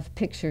could have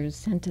pictures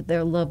sent to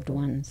their loved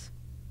ones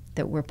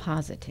that were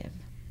positive.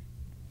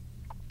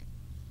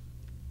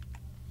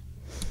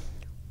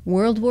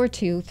 World War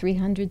II,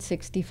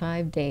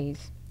 365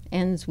 days,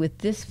 ends with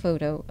this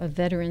photo of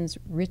veterans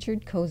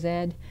Richard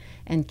Kozad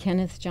and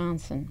Kenneth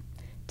Johnson,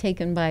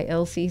 taken by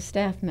LC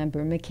staff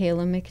member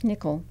Michaela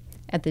McNichol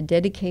at the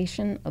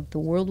dedication of the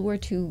World War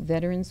II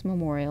Veterans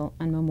Memorial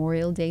on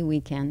Memorial Day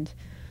weekend,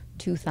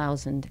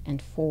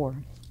 2004.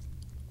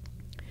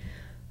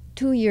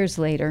 2 years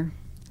later,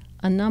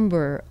 a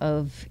number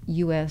of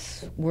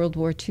U.S. World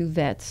War II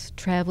vets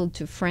traveled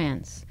to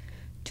France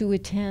to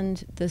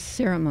attend the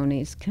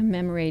ceremonies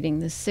commemorating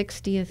the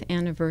 60th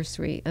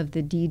anniversary of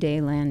the D-Day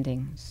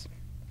landings.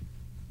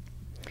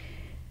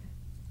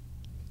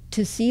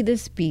 To see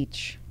this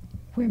beach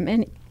where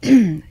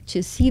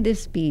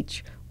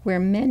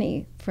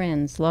many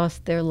friends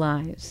lost their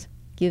lives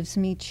gives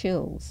me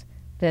chills,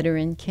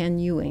 veteran Ken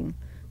Ewing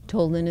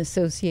told an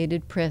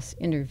Associated Press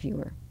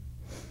interviewer.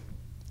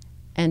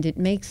 And it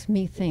makes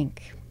me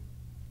think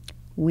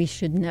we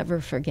should never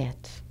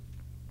forget.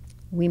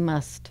 We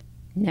must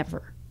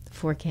never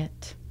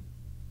forget.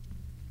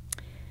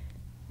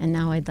 And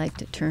now I'd like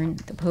to turn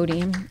the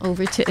podium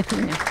over to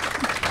Athena.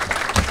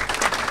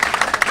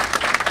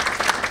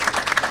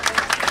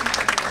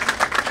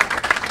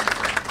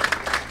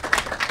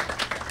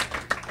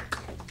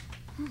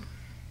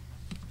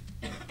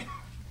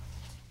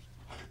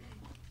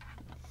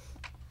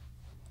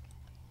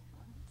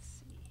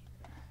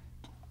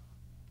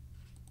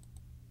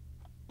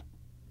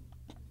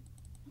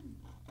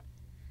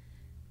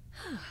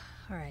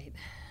 All right.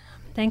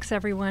 Thanks,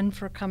 everyone,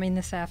 for coming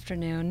this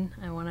afternoon.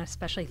 I want to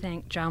especially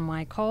thank John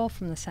Y. Cole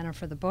from the Center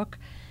for the Book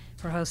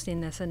for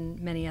hosting this and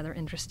many other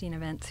interesting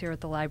events here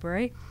at the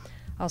library.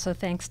 Also,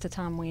 thanks to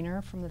Tom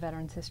Weiner from the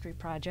Veterans History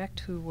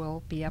Project, who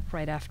will be up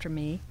right after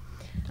me.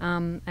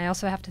 I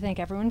also have to thank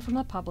everyone from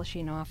the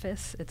publishing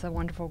office. It's a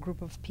wonderful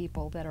group of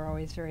people that are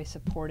always very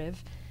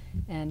supportive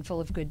and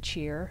full of good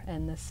cheer.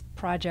 And this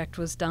project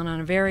was done on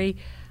a very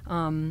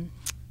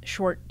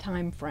short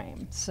time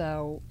frame,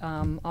 so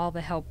all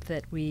the help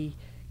that we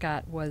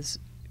got was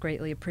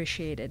greatly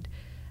appreciated.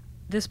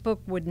 This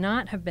book would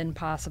not have been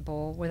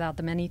possible without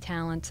the many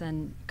talents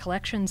and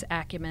collections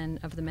acumen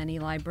of the many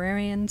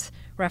librarians,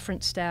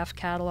 reference staff,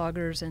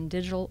 catalogers, and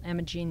digital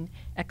imaging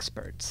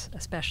experts,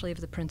 especially of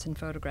the Prints and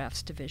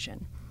Photographs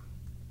Division.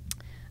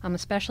 I'm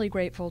especially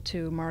grateful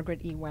to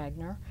Margaret E.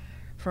 Wagner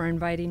for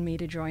inviting me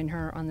to join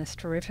her on this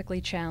terrifically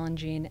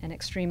challenging and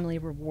extremely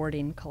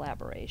rewarding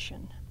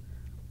collaboration.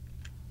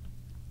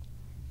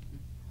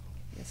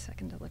 Give me a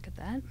second to look at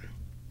that.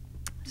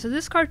 So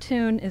this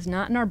cartoon is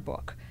not in our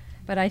book,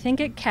 but I think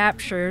it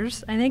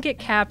captures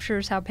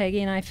how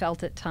Peggy and I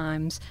felt at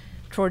times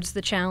towards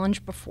the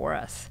challenge before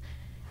us,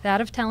 that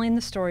of telling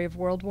the story of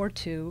World War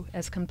II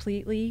as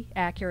completely,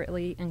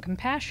 accurately, and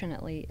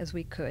compassionately as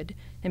we could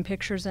in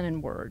pictures and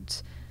in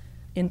words,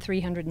 in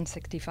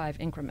 365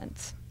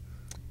 increments.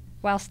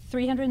 Whilst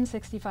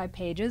 365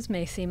 pages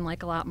may seem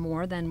like a lot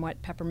more than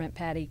what Peppermint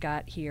Patty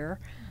got here,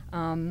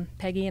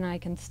 Peggy and I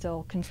can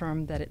still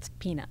confirm that it's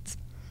peanuts.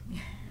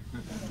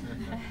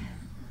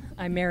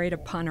 I married a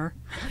punner.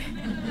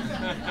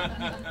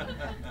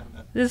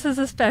 This is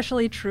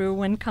especially true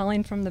when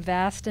culling from the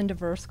vast and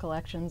diverse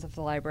collections of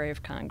the Library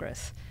of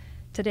Congress.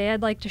 Today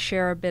I'd like to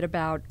share a bit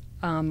about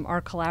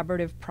our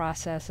collaborative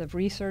process of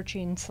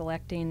researching,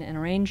 selecting, and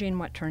arranging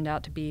what turned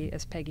out to be,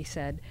 as Peggy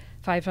said,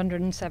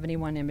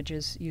 571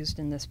 images used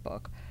in this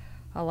book.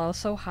 I'll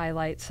also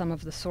highlight some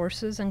of the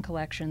sources and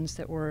collections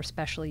that were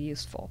especially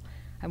useful.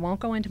 I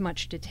won't go into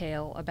much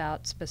detail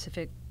about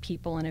specific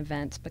people and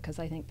events because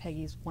I think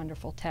Peggy's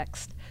wonderful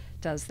text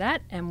does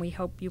that, and we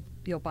hope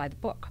you'll buy the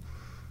book.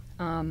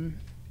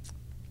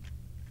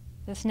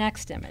 This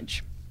next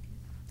image.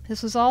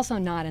 This was also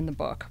not in the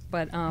book,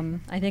 but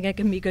I think it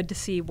can be good to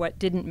see what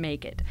didn't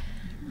make it.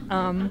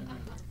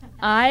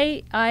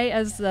 I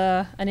as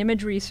an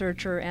image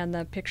researcher and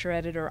the picture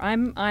editor,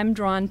 I'm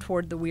drawn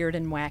toward the weird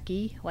and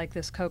wacky, like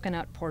this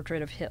coconut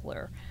portrait of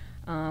Hitler.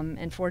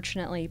 And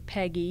fortunately,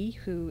 Peggy,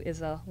 who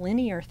is a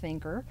linear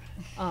thinker,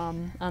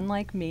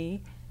 unlike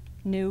me,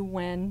 knew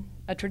when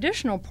a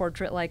traditional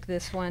portrait like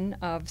this one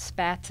of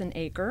Spatz and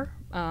Aker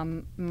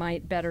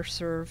might better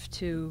serve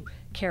to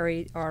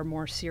carry our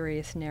more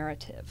serious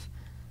narrative.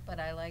 But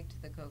I liked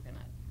the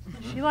coconut.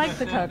 She liked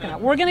the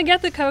coconut. We're going to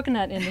get the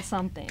coconut into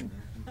something.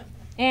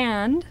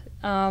 And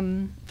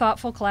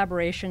thoughtful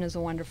collaboration is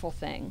a wonderful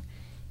thing.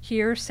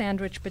 Here,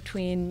 sandwiched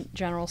between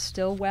General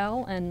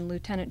Stilwell and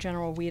Lieutenant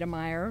General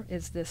Wiedemeyer,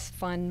 is this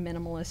fun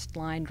minimalist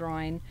line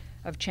drawing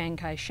of Chiang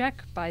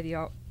Kai-shek by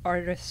the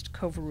artist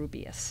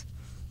Covarrubias.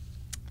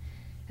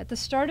 At the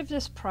start of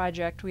this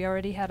project, we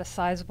already had a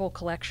sizable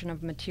collection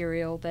of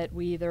material that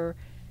we either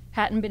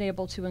hadn't been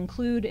able to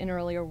include in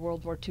earlier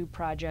World War II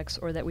projects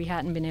or that we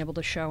hadn't been able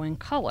to show in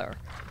color.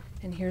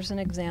 And here's an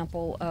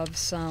example of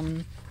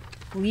some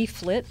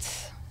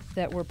leaflets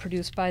that were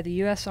produced by the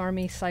U.S.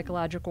 Army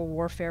Psychological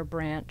Warfare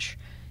Branch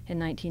in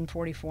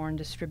 1944 and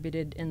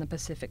distributed in the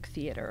Pacific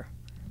Theater.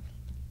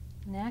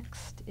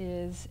 Next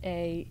is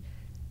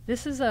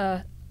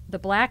the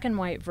black and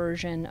white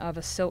version of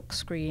a silk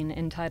screen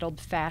entitled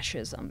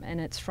Fascism,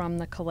 and it's from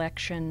the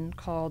collection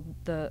called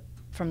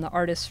From the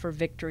Artists for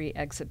Victory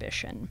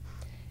exhibition.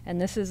 And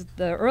this is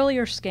the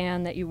earlier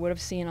scan that you would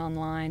have seen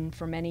online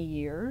for many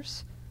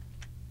years.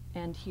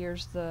 And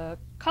here's the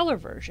color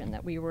version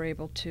that we were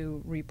able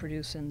to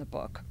reproduce in the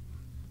book.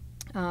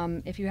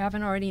 If you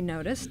haven't already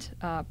noticed,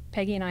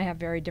 Peggy and I have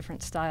very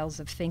different styles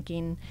of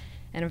thinking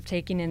and of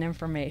taking in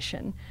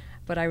information,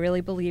 but I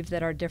really believe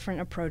that our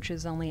different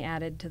approaches only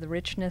added to the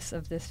richness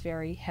of this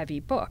very heavy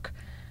book.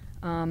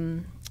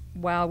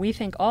 While we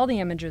think all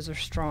the images are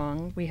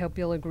strong, we hope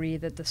you'll agree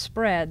that the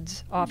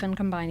spreads, often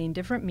combining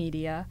different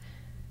media,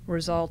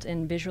 result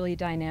in visually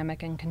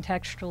dynamic and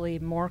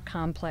contextually more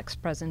complex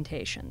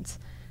presentations.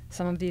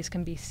 Some of these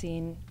can be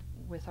seen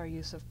with our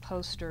use of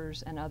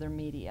posters and other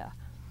media.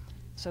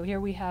 So here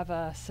we have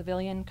a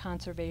Civilian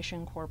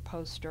Conservation Corps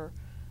poster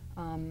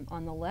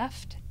on the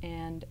left,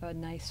 and a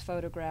nice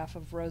photograph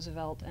of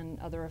Roosevelt and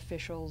other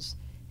officials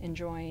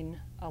enjoying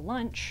a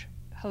lunch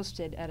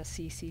hosted at a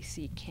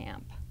CCC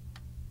camp.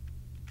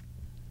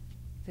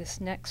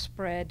 This next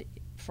spread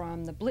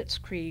from the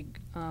Blitzkrieg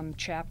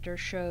chapter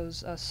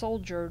shows a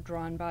soldier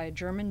drawn by a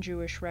German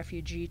Jewish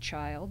refugee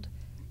child,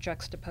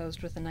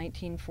 juxtaposed with a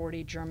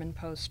 1940 German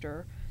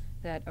poster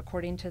that,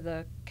 according to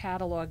the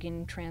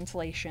cataloging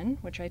translation,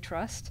 which I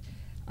trust,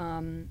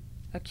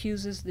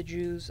 accuses the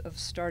Jews of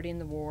starting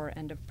the war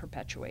and of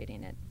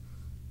perpetuating it.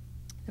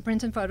 The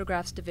Prints and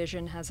Photographs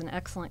Division has an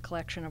excellent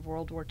collection of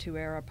World War II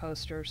era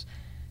posters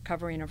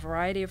covering a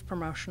variety of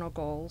promotional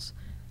goals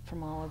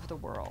from all over the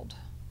world.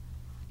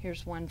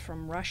 Here's one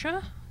from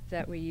Russia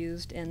that we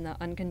used in the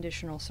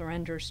Unconditional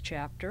Surrenders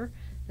chapter.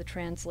 The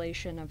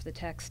translation of the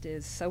text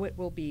is, "So it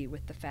will be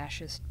with the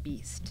fascist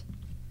beast."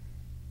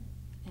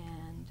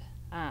 And,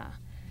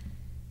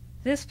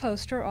 this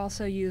poster,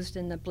 also used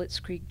in the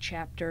Blitzkrieg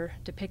chapter,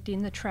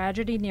 depicting the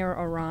tragedy near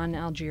Oran,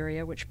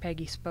 Algeria, which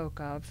Peggy spoke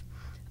of.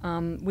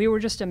 We were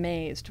just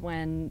amazed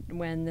when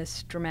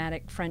this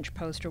dramatic French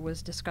poster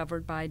was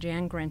discovered by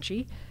Jan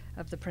Grenche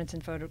of the Prints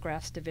and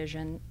Photographs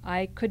Division.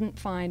 I couldn't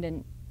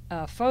find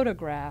a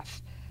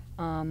photograph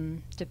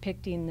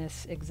depicting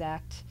this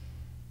exact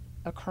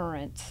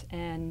occurrence,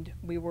 and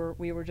we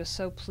were just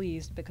so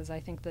pleased, because I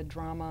think the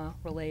drama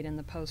relayed in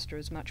the poster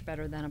is much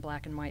better than a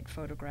black and white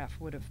photograph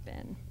would have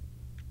been.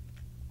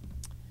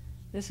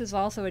 This is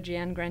also a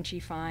Jan Grenche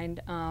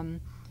find.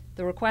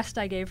 The request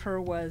I gave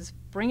her was,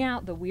 bring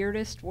out the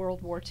weirdest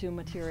World War II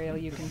material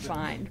you can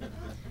find.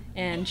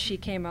 And she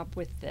came up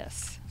with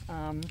this.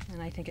 And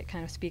I think it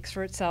kind of speaks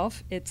for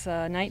itself. It's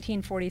a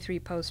 1943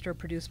 poster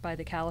produced by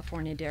the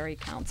California Dairy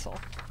Council.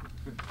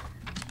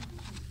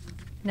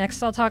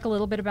 Next, I'll talk a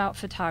little bit about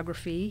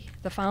photography.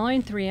 The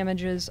following three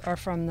images are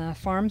from the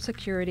Farm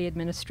Security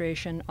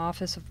Administration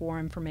Office of War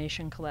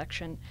Information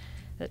Collection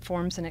that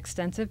forms an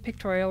extensive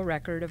pictorial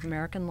record of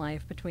American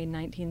life between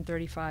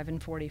 1935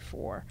 and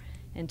 44.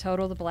 In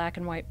total, the black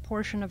and white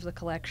portion of the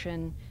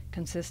collection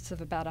consists of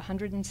about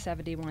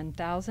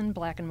 171,000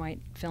 black and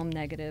white film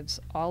negatives,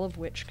 all of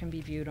which can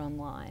be viewed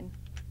online.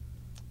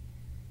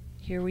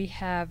 Here we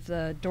have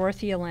the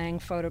Dorothea Lange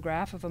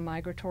photograph of a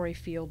migratory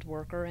field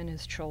worker and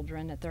his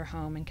children at their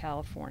home in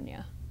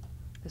California.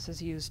 This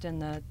is used in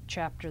the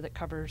chapter that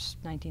covers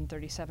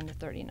 1937 to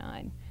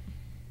 39.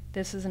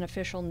 This is an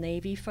official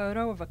Navy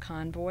photo of a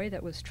convoy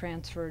that was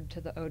transferred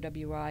to the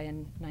OWI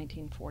in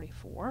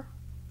 1944.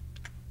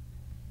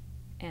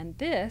 And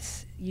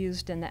this,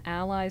 used in the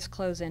Allies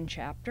Close-In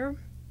chapter,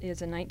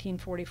 is a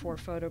 1944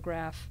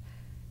 photograph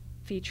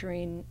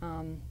featuring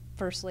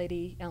First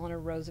Lady Eleanor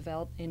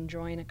Roosevelt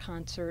enjoying a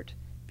concert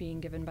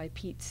being given by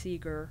Pete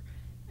Seeger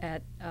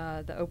at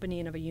the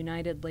opening of a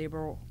United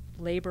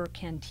Labor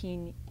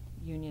Canteen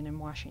Union in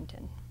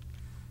Washington.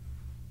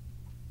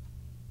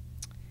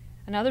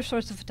 Another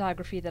source of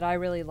photography that I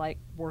really like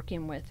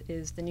working with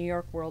is the New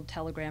York World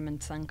Telegram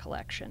and Sun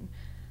collection.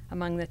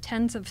 Among the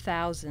tens of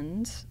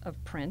thousands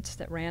of prints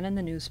that ran in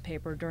the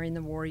newspaper during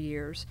the war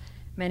years,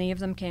 many of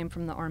them came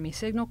from the Army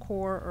Signal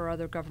Corps or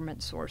other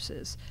government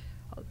sources,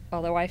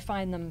 although I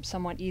find them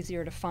somewhat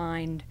easier to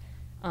find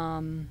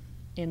in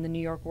the New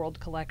York World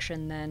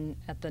collection than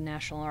at the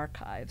National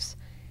Archives.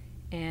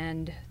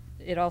 And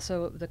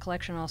the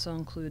collection also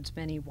includes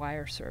many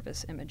wire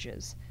service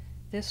images.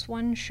 This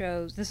one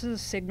shows, this is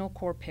a Signal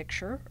Corps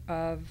picture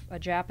of a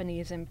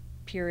Japanese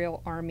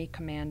Imperial Army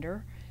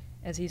commander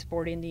as he's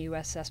boarding the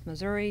USS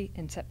Missouri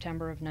in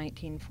September of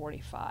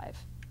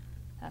 1945.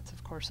 That's,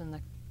 of course, in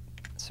the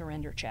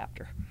surrender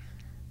chapter.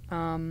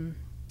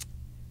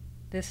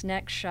 This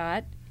next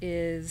shot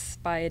is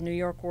by a New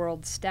York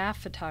World staff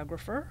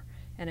photographer,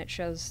 and it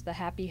shows the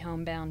happy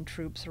homebound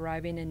troops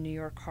arriving in New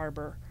York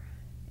Harbor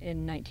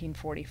in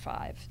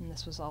 1945. And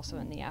this was also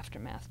in the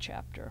Aftermath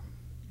chapter.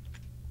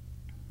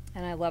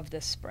 And I love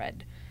this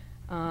spread.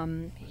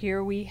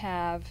 Here we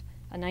have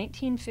a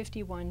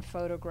 1951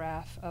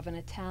 photograph of an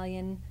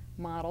Italian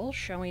model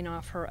showing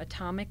off her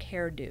atomic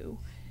hairdo,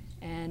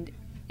 and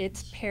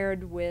it's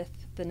paired with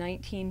the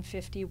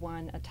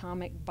 1951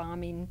 Atomic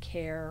Bombing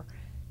Care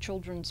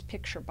children's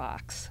picture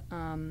box,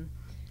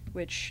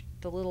 which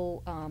the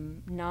little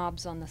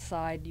knobs on the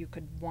side you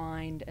could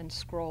wind and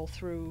scroll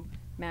through,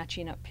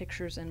 matching up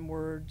pictures and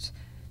words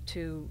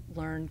to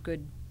learn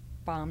good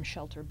bomb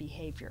shelter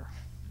behavior.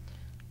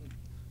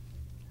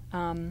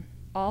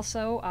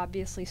 Also,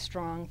 obviously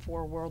strong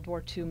for World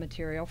War II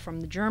material from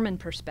the German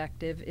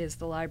perspective is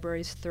the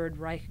library's Third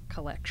Reich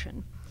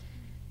collection.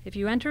 If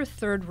you enter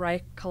Third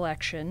Reich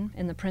collection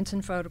in the Prints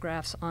and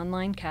Photographs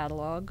online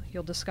catalog,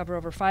 you'll discover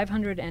over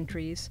 500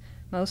 entries,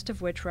 most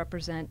of which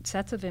represent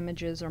sets of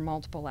images or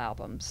multiple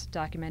albums,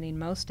 documenting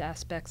most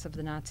aspects of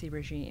the Nazi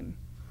regime.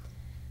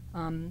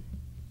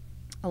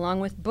 Along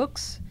with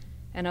books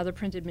and other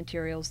printed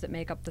materials that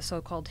make up the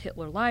so-called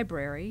Hitler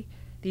Library,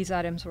 these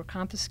items were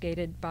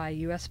confiscated by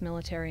U.S.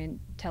 military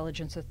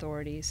intelligence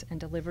authorities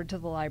and delivered to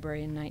the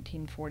library in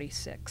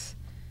 1946.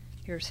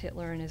 Here's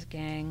Hitler and his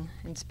gang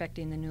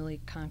inspecting the newly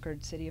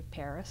conquered city of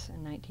Paris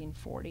in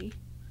 1940.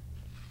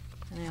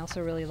 And I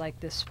also really like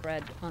this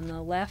spread. On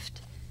the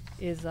left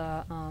is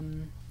a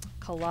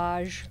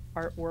collage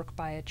artwork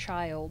by a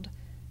child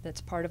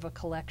that's part of a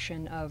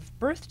collection of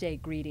birthday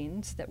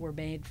greetings that were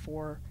made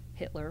for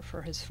Hitler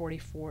for his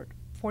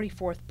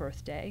 44th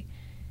birthday.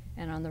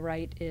 And on the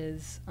right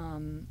is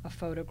a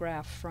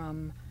photograph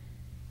from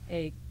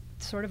a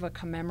sort of a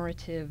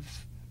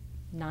commemorative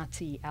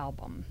Nazi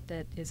album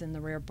that is in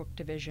the Rare Book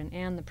Division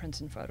and the Prints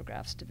and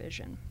Photographs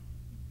Division.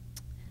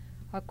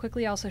 I'll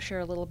quickly also share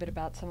a little bit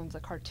about some of the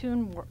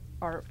cartoon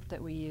art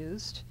that we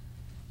used.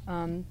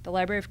 The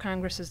Library of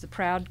Congress is the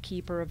proud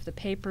keeper of the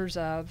papers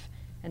of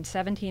and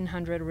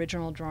 1,700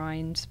 original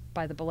drawings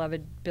by the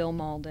beloved Bill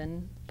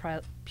Malden,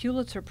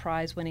 Pulitzer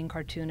Prize-winning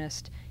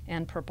cartoonist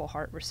and Purple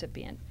Heart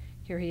recipient.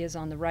 Here he is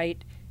on the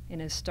right in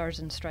his Stars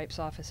and Stripes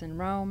office in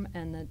Rome,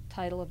 and the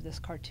title of this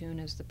cartoon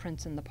is The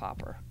Prince and the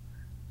Pauper.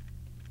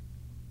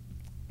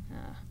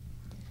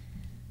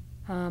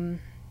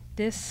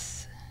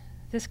 This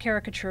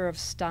caricature of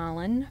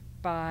Stalin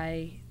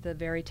by the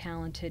very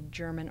talented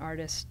German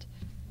artist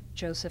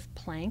Joseph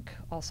Planck,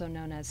 also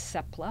known as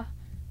Seppla,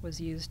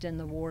 was used in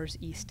the war's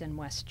East and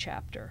West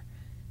chapter.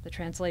 The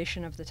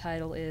translation of the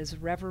title is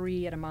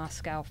Reverie at a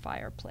Moscow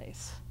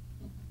Fireplace.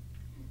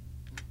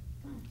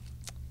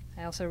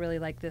 I also really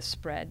like this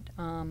spread.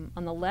 On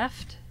the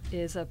left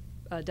is a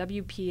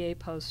WPA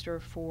poster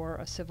for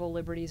a Civil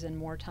Liberties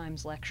and War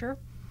Times lecture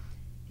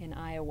in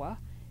Iowa,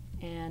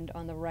 and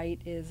on the right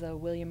is a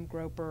William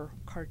Groper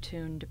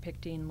cartoon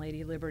depicting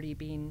Lady Liberty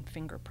being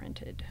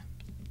fingerprinted.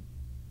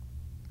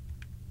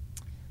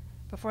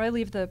 Before I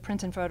leave the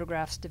Prints and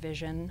Photographs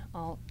division,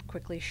 I'll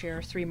quickly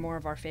share 3 more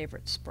of our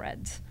favorite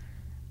spreads.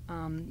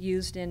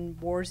 Used in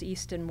Wars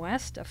East and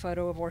West, a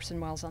photo of Orson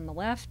Welles on the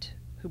left,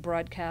 who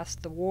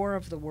broadcast The War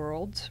of the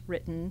Worlds,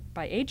 written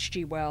by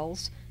H.G.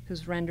 Wells,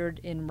 who's rendered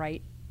in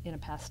right in a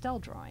pastel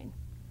drawing.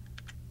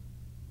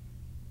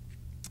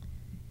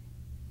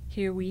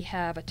 Here we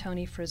have a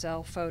Tony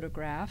Frizzell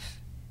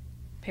photograph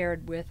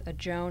paired with a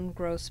Joan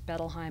Gross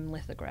Bettelheim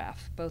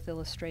lithograph, both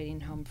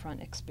illustrating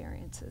homefront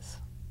experiences.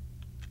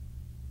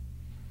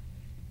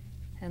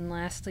 And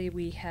lastly,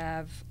 we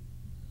have,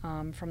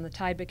 from the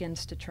Tide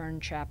Begins to Turn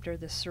chapter,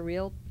 the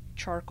surreal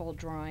charcoal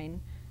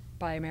drawing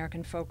by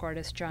American folk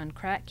artist John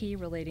Kratky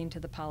relating to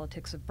the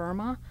politics of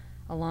Burma,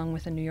 along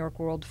with a New York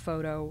World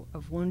photo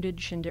of wounded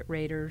Chindit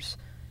raiders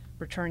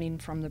returning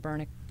from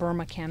the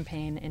Burma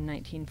campaign in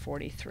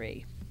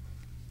 1943.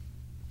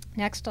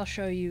 Next, I'll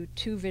show you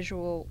two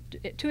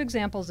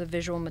examples of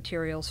visual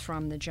materials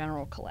from the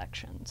general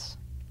collections.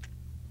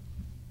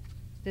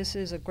 This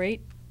is a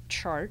great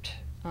chart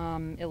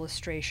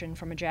illustration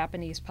from a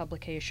Japanese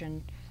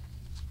publication,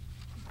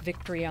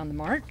 Victory on the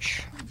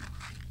March.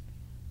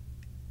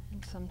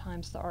 And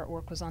sometimes the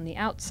artwork was on the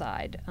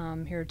outside.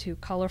 Here are 2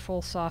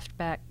 colorful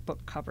softback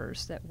book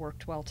covers that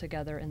worked well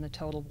together in the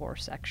Total War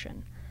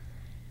section.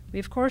 We,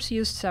 of course,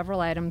 used several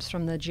items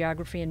from the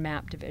Geography and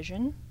Map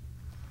division.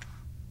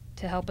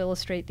 To help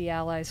illustrate the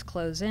Allies'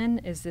 close in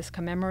is this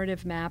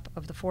commemorative map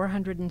of the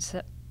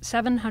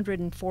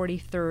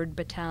 743rd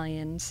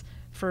Battalion's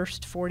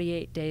first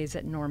 48 days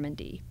at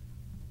Normandy.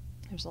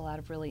 There's a lot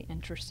of really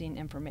interesting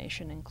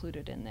information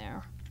included in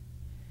there.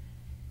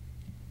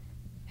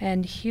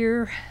 And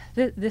here,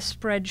 this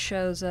spread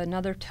shows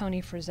another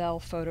Tony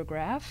Frizzell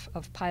photograph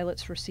of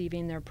pilots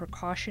receiving their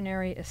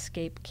precautionary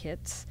escape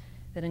kits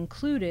that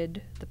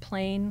included the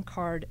plane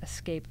card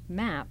escape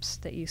maps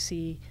that you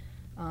see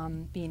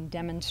being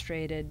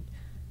demonstrated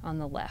on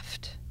the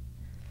left.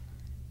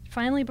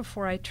 Finally,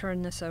 before I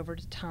turn this over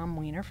to Tom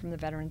Weiner from the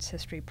Veterans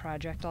History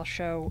Project, I'll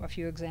show a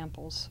few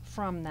examples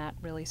from that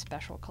really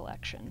special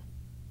collection.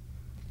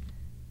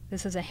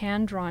 This is a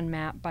hand-drawn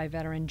map by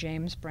veteran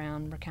James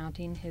Brown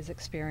recounting his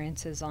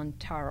experiences on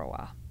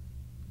Tarawa.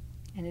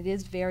 And it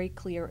is very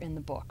clear in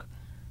the book,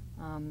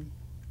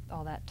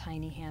 all that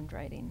tiny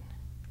handwriting.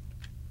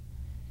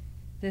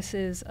 This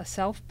is a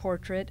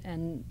self-portrait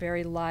and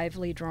very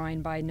lively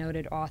drawing by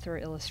noted author,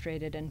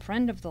 illustrated, and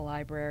friend of the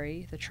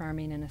library, the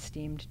charming and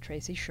esteemed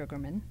Tracy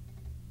Sugarman.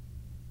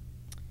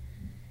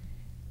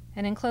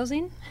 And in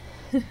closing,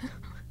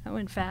 that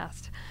went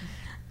fast.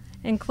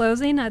 In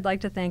closing, I'd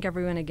like to thank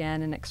everyone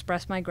again and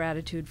express my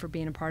gratitude for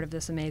being a part of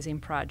this amazing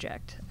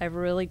project. I have a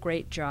really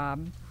great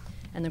job,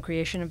 And the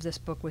creation of this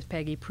book with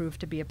Peggy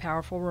proved to be a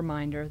powerful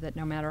reminder that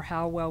no matter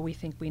how well we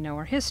think we know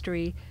our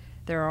history,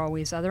 there are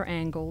always other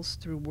angles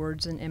through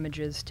words and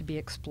images to be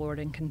explored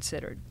and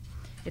considered.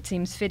 It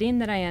seems fitting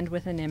that I end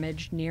with an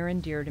image near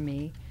and dear to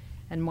me,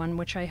 and one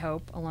which I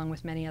hope, along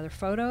with many other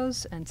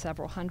photos and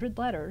several hundred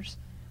letters,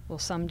 will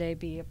someday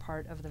be a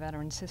part of the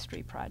Veterans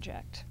History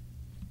Project.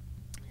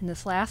 And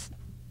this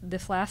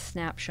last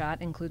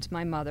snapshot includes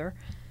my mother,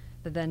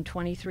 the then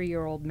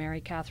 23-year-old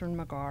Mary Catherine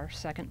McGarr,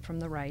 second from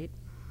the right,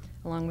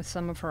 along with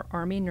some of her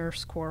Army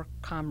Nurse Corps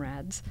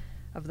comrades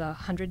of the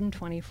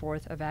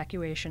 124th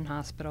Evacuation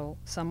Hospital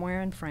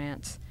somewhere in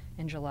France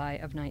in July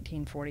of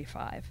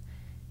 1945.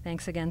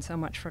 Thanks again so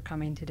much for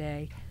coming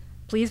today.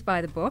 Please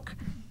buy the book,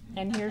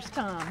 and here's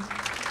Tom.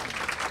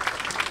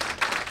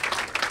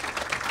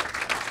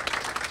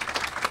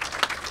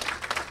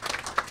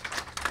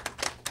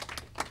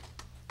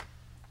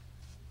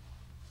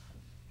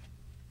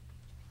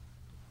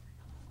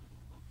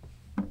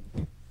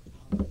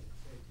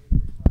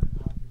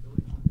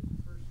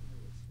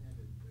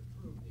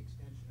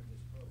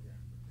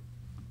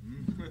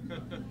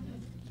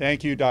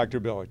 Thank you, Dr.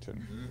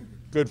 Billington.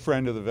 Good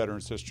friend of the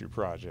Veterans History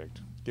Project,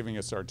 giving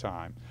us our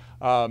time.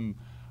 I'm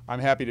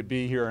happy to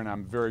be here, and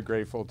I'm very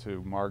grateful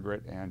to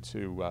Margaret and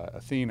to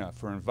Athena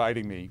for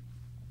inviting me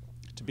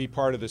to be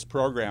part of this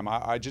program.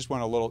 I just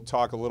want to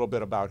talk a little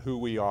bit about who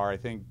we are. I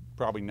think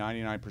probably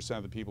 99%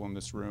 of the people in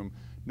this room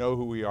know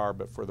who we are,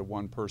 but for the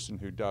one person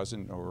who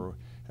doesn't or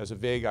has a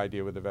vague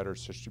idea what the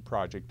Veterans History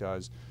Project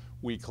does,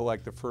 we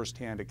collect the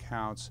firsthand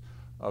accounts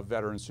of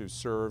veterans who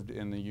served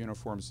in the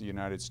uniforms of the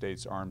United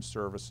States Armed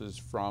Services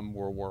from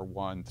World War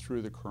I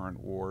through the current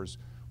wars.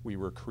 We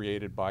were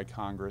created by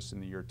Congress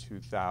in the year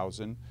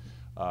 2000.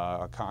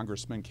 A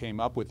congressman came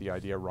up with the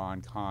idea,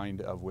 Ron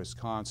Kind of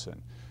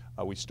Wisconsin.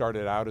 We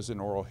started out as an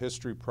oral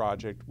history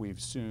project. We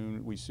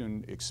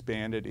soon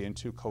expanded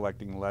into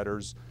collecting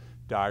letters,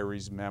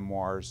 diaries,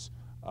 memoirs,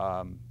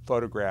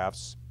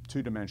 photographs,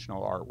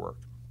 two-dimensional artwork.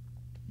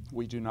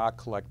 We do not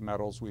collect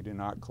medals, we do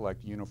not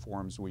collect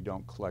uniforms, we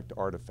don't collect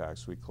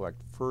artifacts. We collect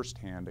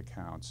first-hand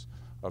accounts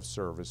of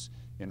service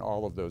in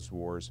all of those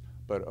wars,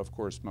 but of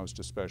course most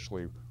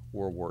especially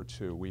World War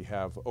II. We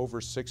have over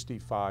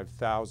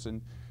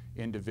 65,000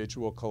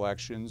 individual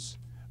collections.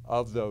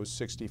 Of those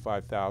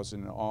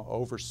 65,000,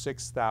 over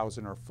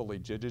 6,000 are fully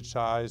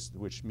digitized,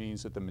 which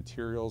means that the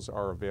materials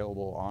are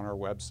available on our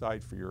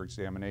website for your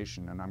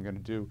examination. And I'm going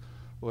to do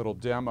a little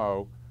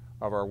demo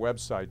of our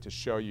website to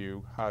show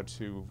you how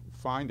to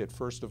find it.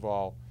 First of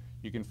all,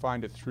 you can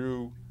find it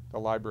through the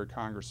Library of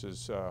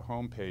Congress's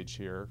homepage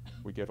here.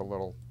 We get a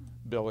little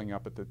billing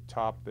up at the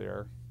top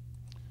there.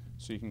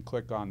 So you can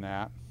click on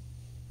that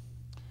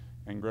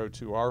and go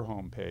to our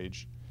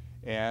homepage.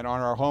 And on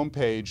our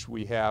homepage,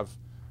 we have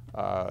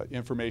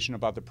information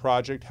about the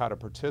project, how to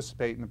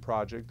participate in the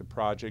project. The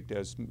project,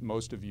 as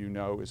most of you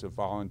know, is a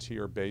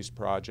volunteer-based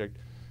project.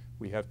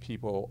 We have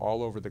people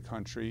all over the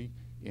country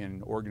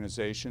in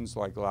organizations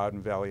like Loudoun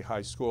Valley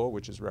High School,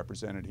 which is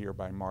represented here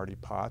by Marty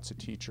Potts, a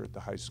teacher at the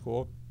high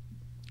school.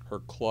 Her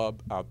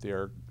club out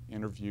there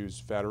interviews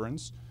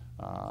veterans.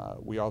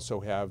 We also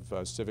have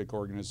civic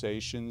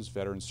organizations,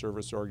 veteran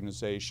service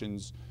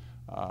organizations,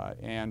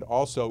 and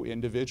also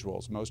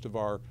individuals. Most of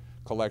our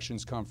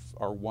collections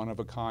are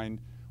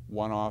one-of-a-kind,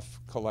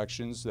 one-off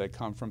collections that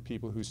come from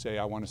people who say,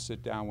 I want to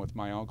sit down with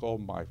my uncle,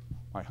 my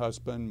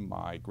husband,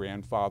 my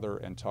grandfather,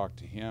 and talk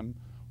to him,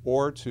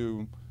 or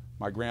to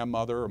my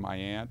grandmother or my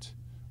aunt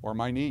or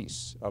my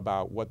niece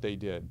about what they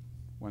did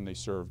when they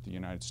served the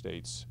United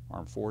States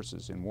Armed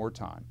Forces in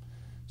wartime.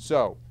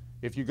 So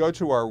if you go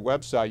to our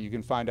website, you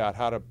can find out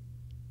how to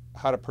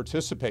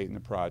participate in the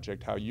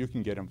project, how you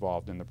can get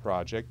involved in the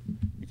project.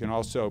 You can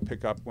also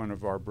pick up one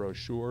of our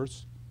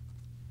brochures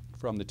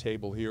from the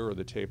table here or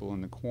the table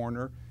in the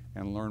corner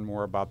and learn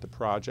more about the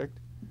project.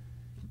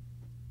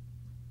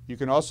 You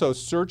can also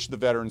search the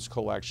Veterans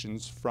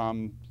Collections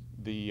from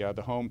the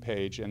home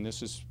page, and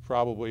this is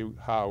probably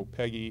how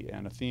Peggy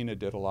and Athena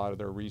did a lot of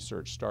their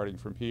research starting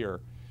from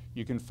here.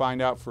 You can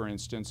find out, for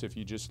instance, if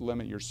you just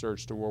limit your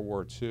search to World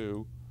War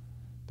II,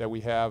 that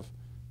we have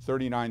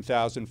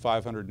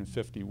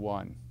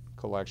 39,551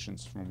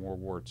 collections from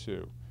World War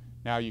II.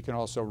 Now you can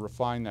also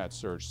refine that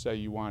search. Say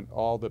you want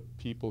all the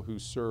people who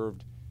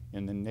served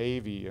in the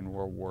Navy in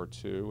World War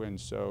II, and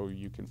so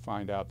you can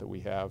find out that we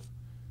have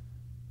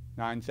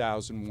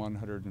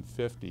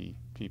 9,150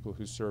 people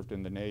who served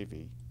in the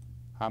Navy.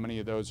 How many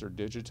of those are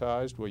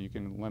digitized? Well, you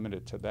can limit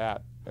it to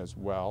that as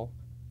well.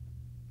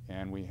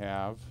 And we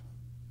have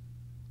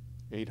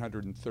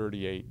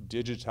 838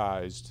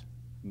 digitized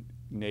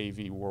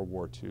Navy World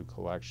War II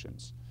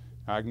collections.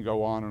 Now, I can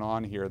go on and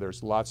on here.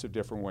 There's lots of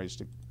different ways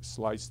to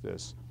slice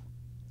this.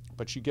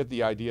 But you get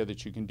the idea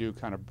that you can do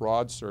kind of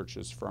broad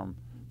searches from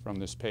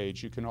this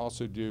page. You can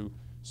also do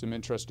some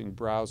interesting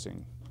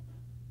browsing.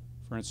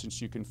 For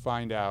instance, you can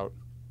find out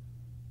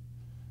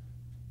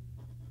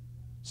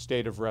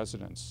state of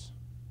residence.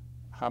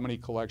 How many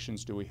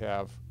collections do we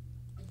have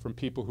from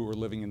people who were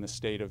living in the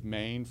state of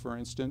Maine, for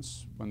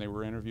instance, when they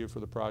were interviewed for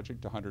the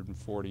project?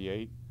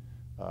 148.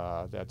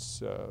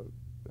 That's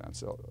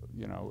That's,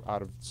 you know,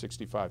 out of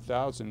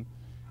 65,000.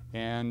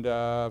 And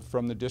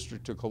from the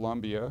District of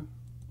Columbia,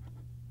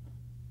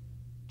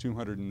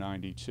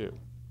 292.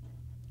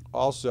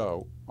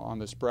 Also, on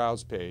this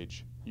browse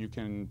page, you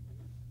can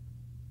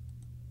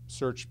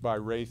search by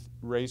race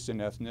and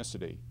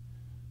ethnicity.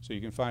 So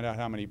you can find out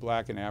how many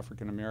Black and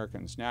African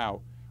Americans.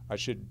 Now, I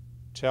should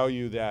tell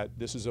you that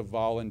this is a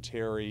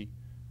voluntary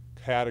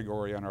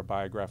category on our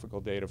biographical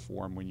data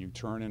form. When you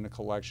turn in a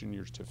collection,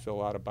 you're to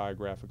fill out a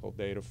biographical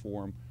data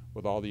form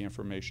with all the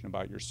information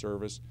about your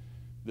service.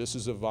 This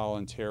is a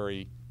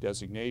voluntary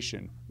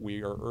designation.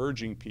 We are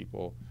urging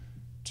people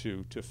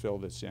to fill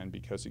this in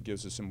because it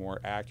gives us a more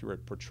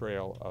accurate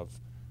portrayal of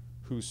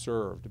who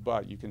served.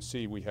 But you can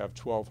see we have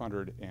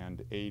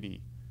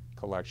 1,280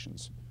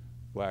 collections,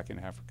 Black and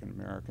African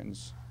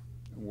Americans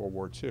in World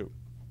War II.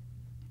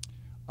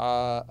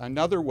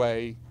 Another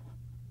way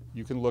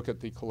you can look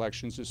at the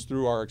collections is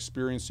through our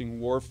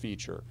Experiencing War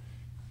feature.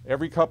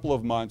 Every couple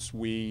of months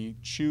we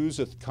choose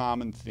a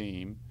common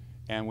theme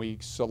and we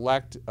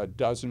select a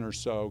dozen or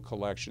so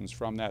collections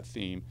from that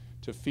theme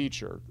to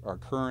feature. Our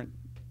current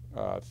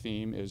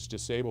theme is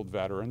disabled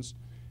veterans,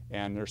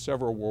 and there are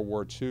several World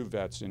War II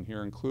vets in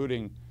here,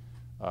 including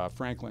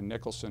Franklin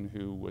Nicholson,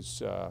 who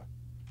was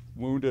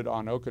wounded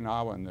on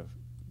Okinawa in the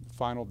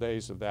final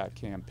days of that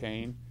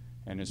campaign,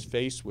 and his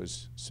face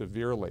was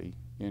severely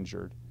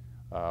injured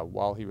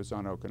while he was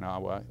on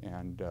Okinawa,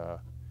 and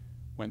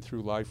went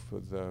through life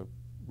with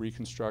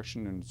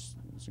reconstruction and is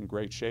in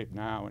great shape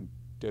now and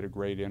did a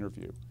great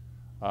interview.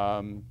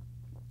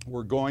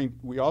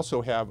 We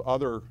also have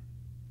other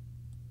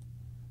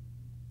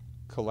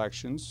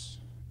collections.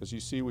 As you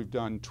see, we've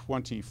done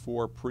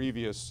 24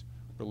 previous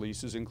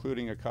releases,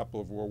 including a couple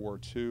of World War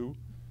II,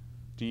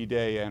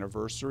 D-Day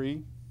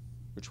anniversary,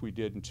 which we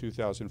did in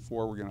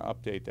 2004. We're going to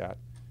update that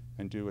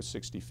and do a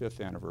 65th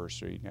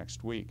anniversary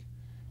next week.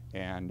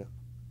 And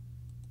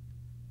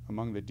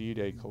among the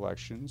D-Day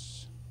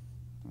collections,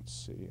 let's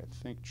see, I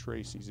think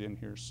Tracy's in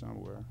here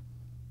somewhere.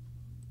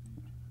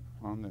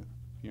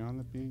 Beyond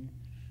the Beach.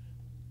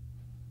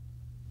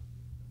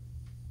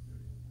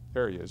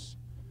 There he is.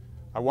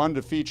 I wanted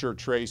to feature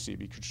Tracy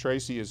because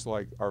Tracy is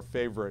like our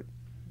favorite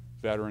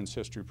Veterans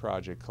History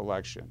Project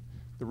collection.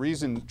 The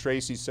reason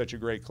Tracy's such a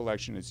great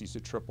collection is he's a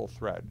triple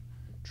threat.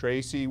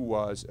 Tracy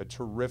was a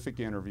terrific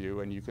interview,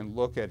 and you can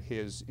look at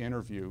his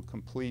interview,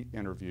 complete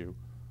interview,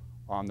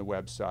 on the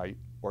website,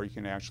 or you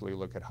can actually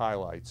look at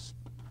highlights.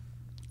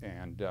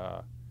 And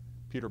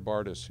Peter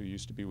Bardis, who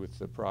used to be with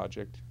the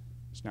project,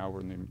 is now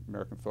in the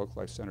American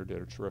Folklife Center,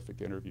 did a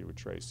terrific interview with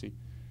Tracy.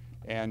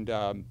 And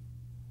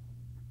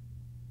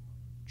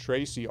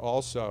Tracy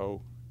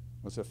also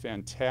was a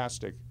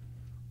fantastic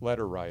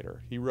letter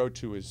writer. He wrote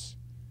to his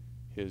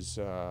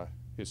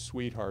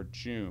sweetheart,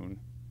 June,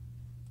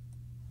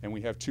 and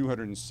we have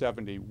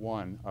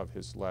 271 of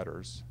his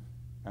letters,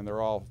 and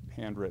they're all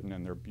handwritten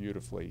and they're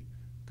beautifully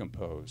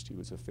composed. He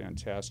was a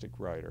fantastic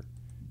writer.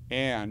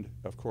 And,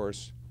 of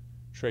course,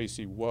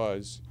 Tracy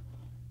was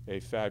a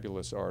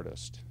fabulous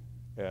artist,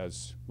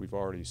 as we've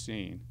already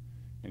seen.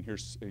 And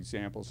here's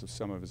examples of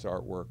some of his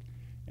artwork.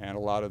 And a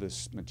lot of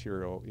this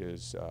material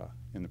is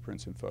in the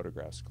Prints and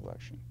Photographs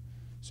collection.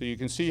 So you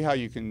can see how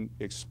you can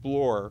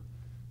explore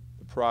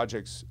the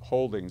project's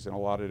holdings in a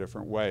lot of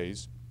different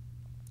ways.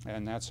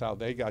 And that's how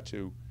they got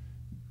to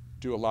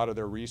do a lot of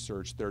their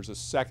research. There's a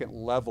second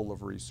level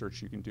of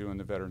research you can do in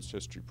the Veterans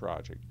History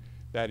Project.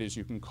 That is,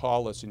 you can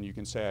call us and you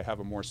can say, I have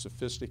a more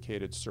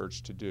sophisticated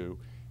search to do,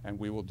 and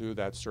we will do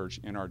that search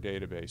in our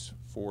database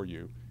for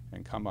you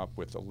and come up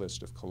with a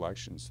list of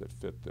collections that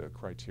fit the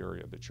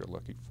criteria that you're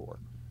looking for.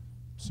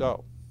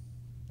 So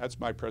that's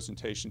my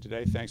presentation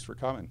today. Thanks for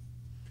coming.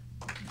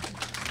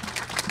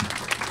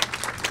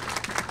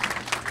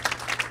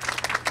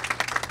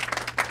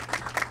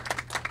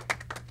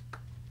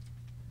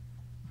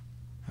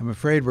 I'm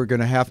afraid we're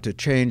going to have to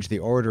change the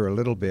order a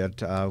little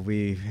bit.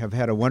 We have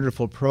had a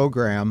wonderful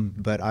program,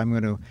 but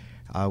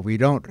we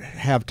don't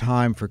have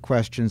time for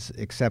questions,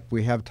 except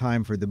we have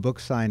time for the book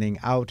signing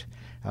out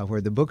where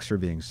the books are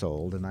being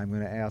sold. And I'm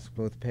going to ask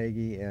both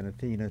Peggy and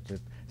Athena to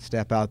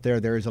step out there.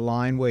 There is a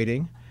line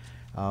waiting.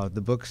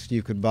 The books,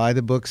 you could buy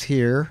the books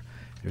here.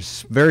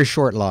 There's a very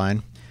short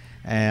line.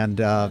 And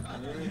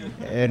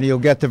you'll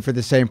get them for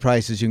the same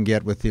price as you can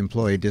get with the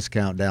employee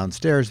discount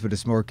downstairs, but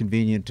it's more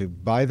convenient to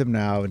buy them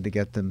now and to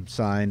get them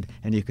signed,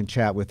 and you can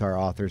chat with our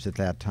authors at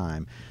that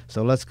time.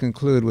 So let's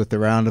conclude with a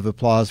round of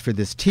applause for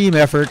this team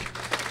effort.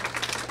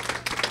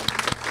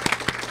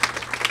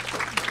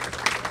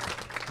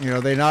 You know,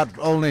 they not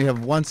only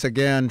have once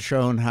again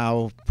shown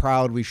how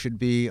proud we should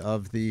be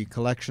of the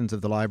collections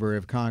of the Library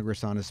of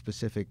Congress on a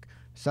specific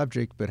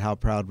subject, but how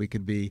proud we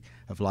could be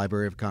of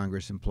Library of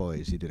Congress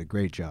employees. You did a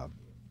great job.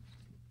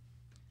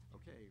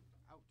 Okay,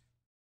 out.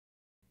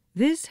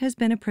 This has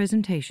been a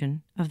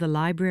presentation of the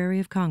Library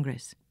of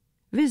Congress.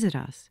 Visit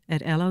us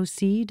at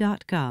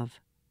loc.gov.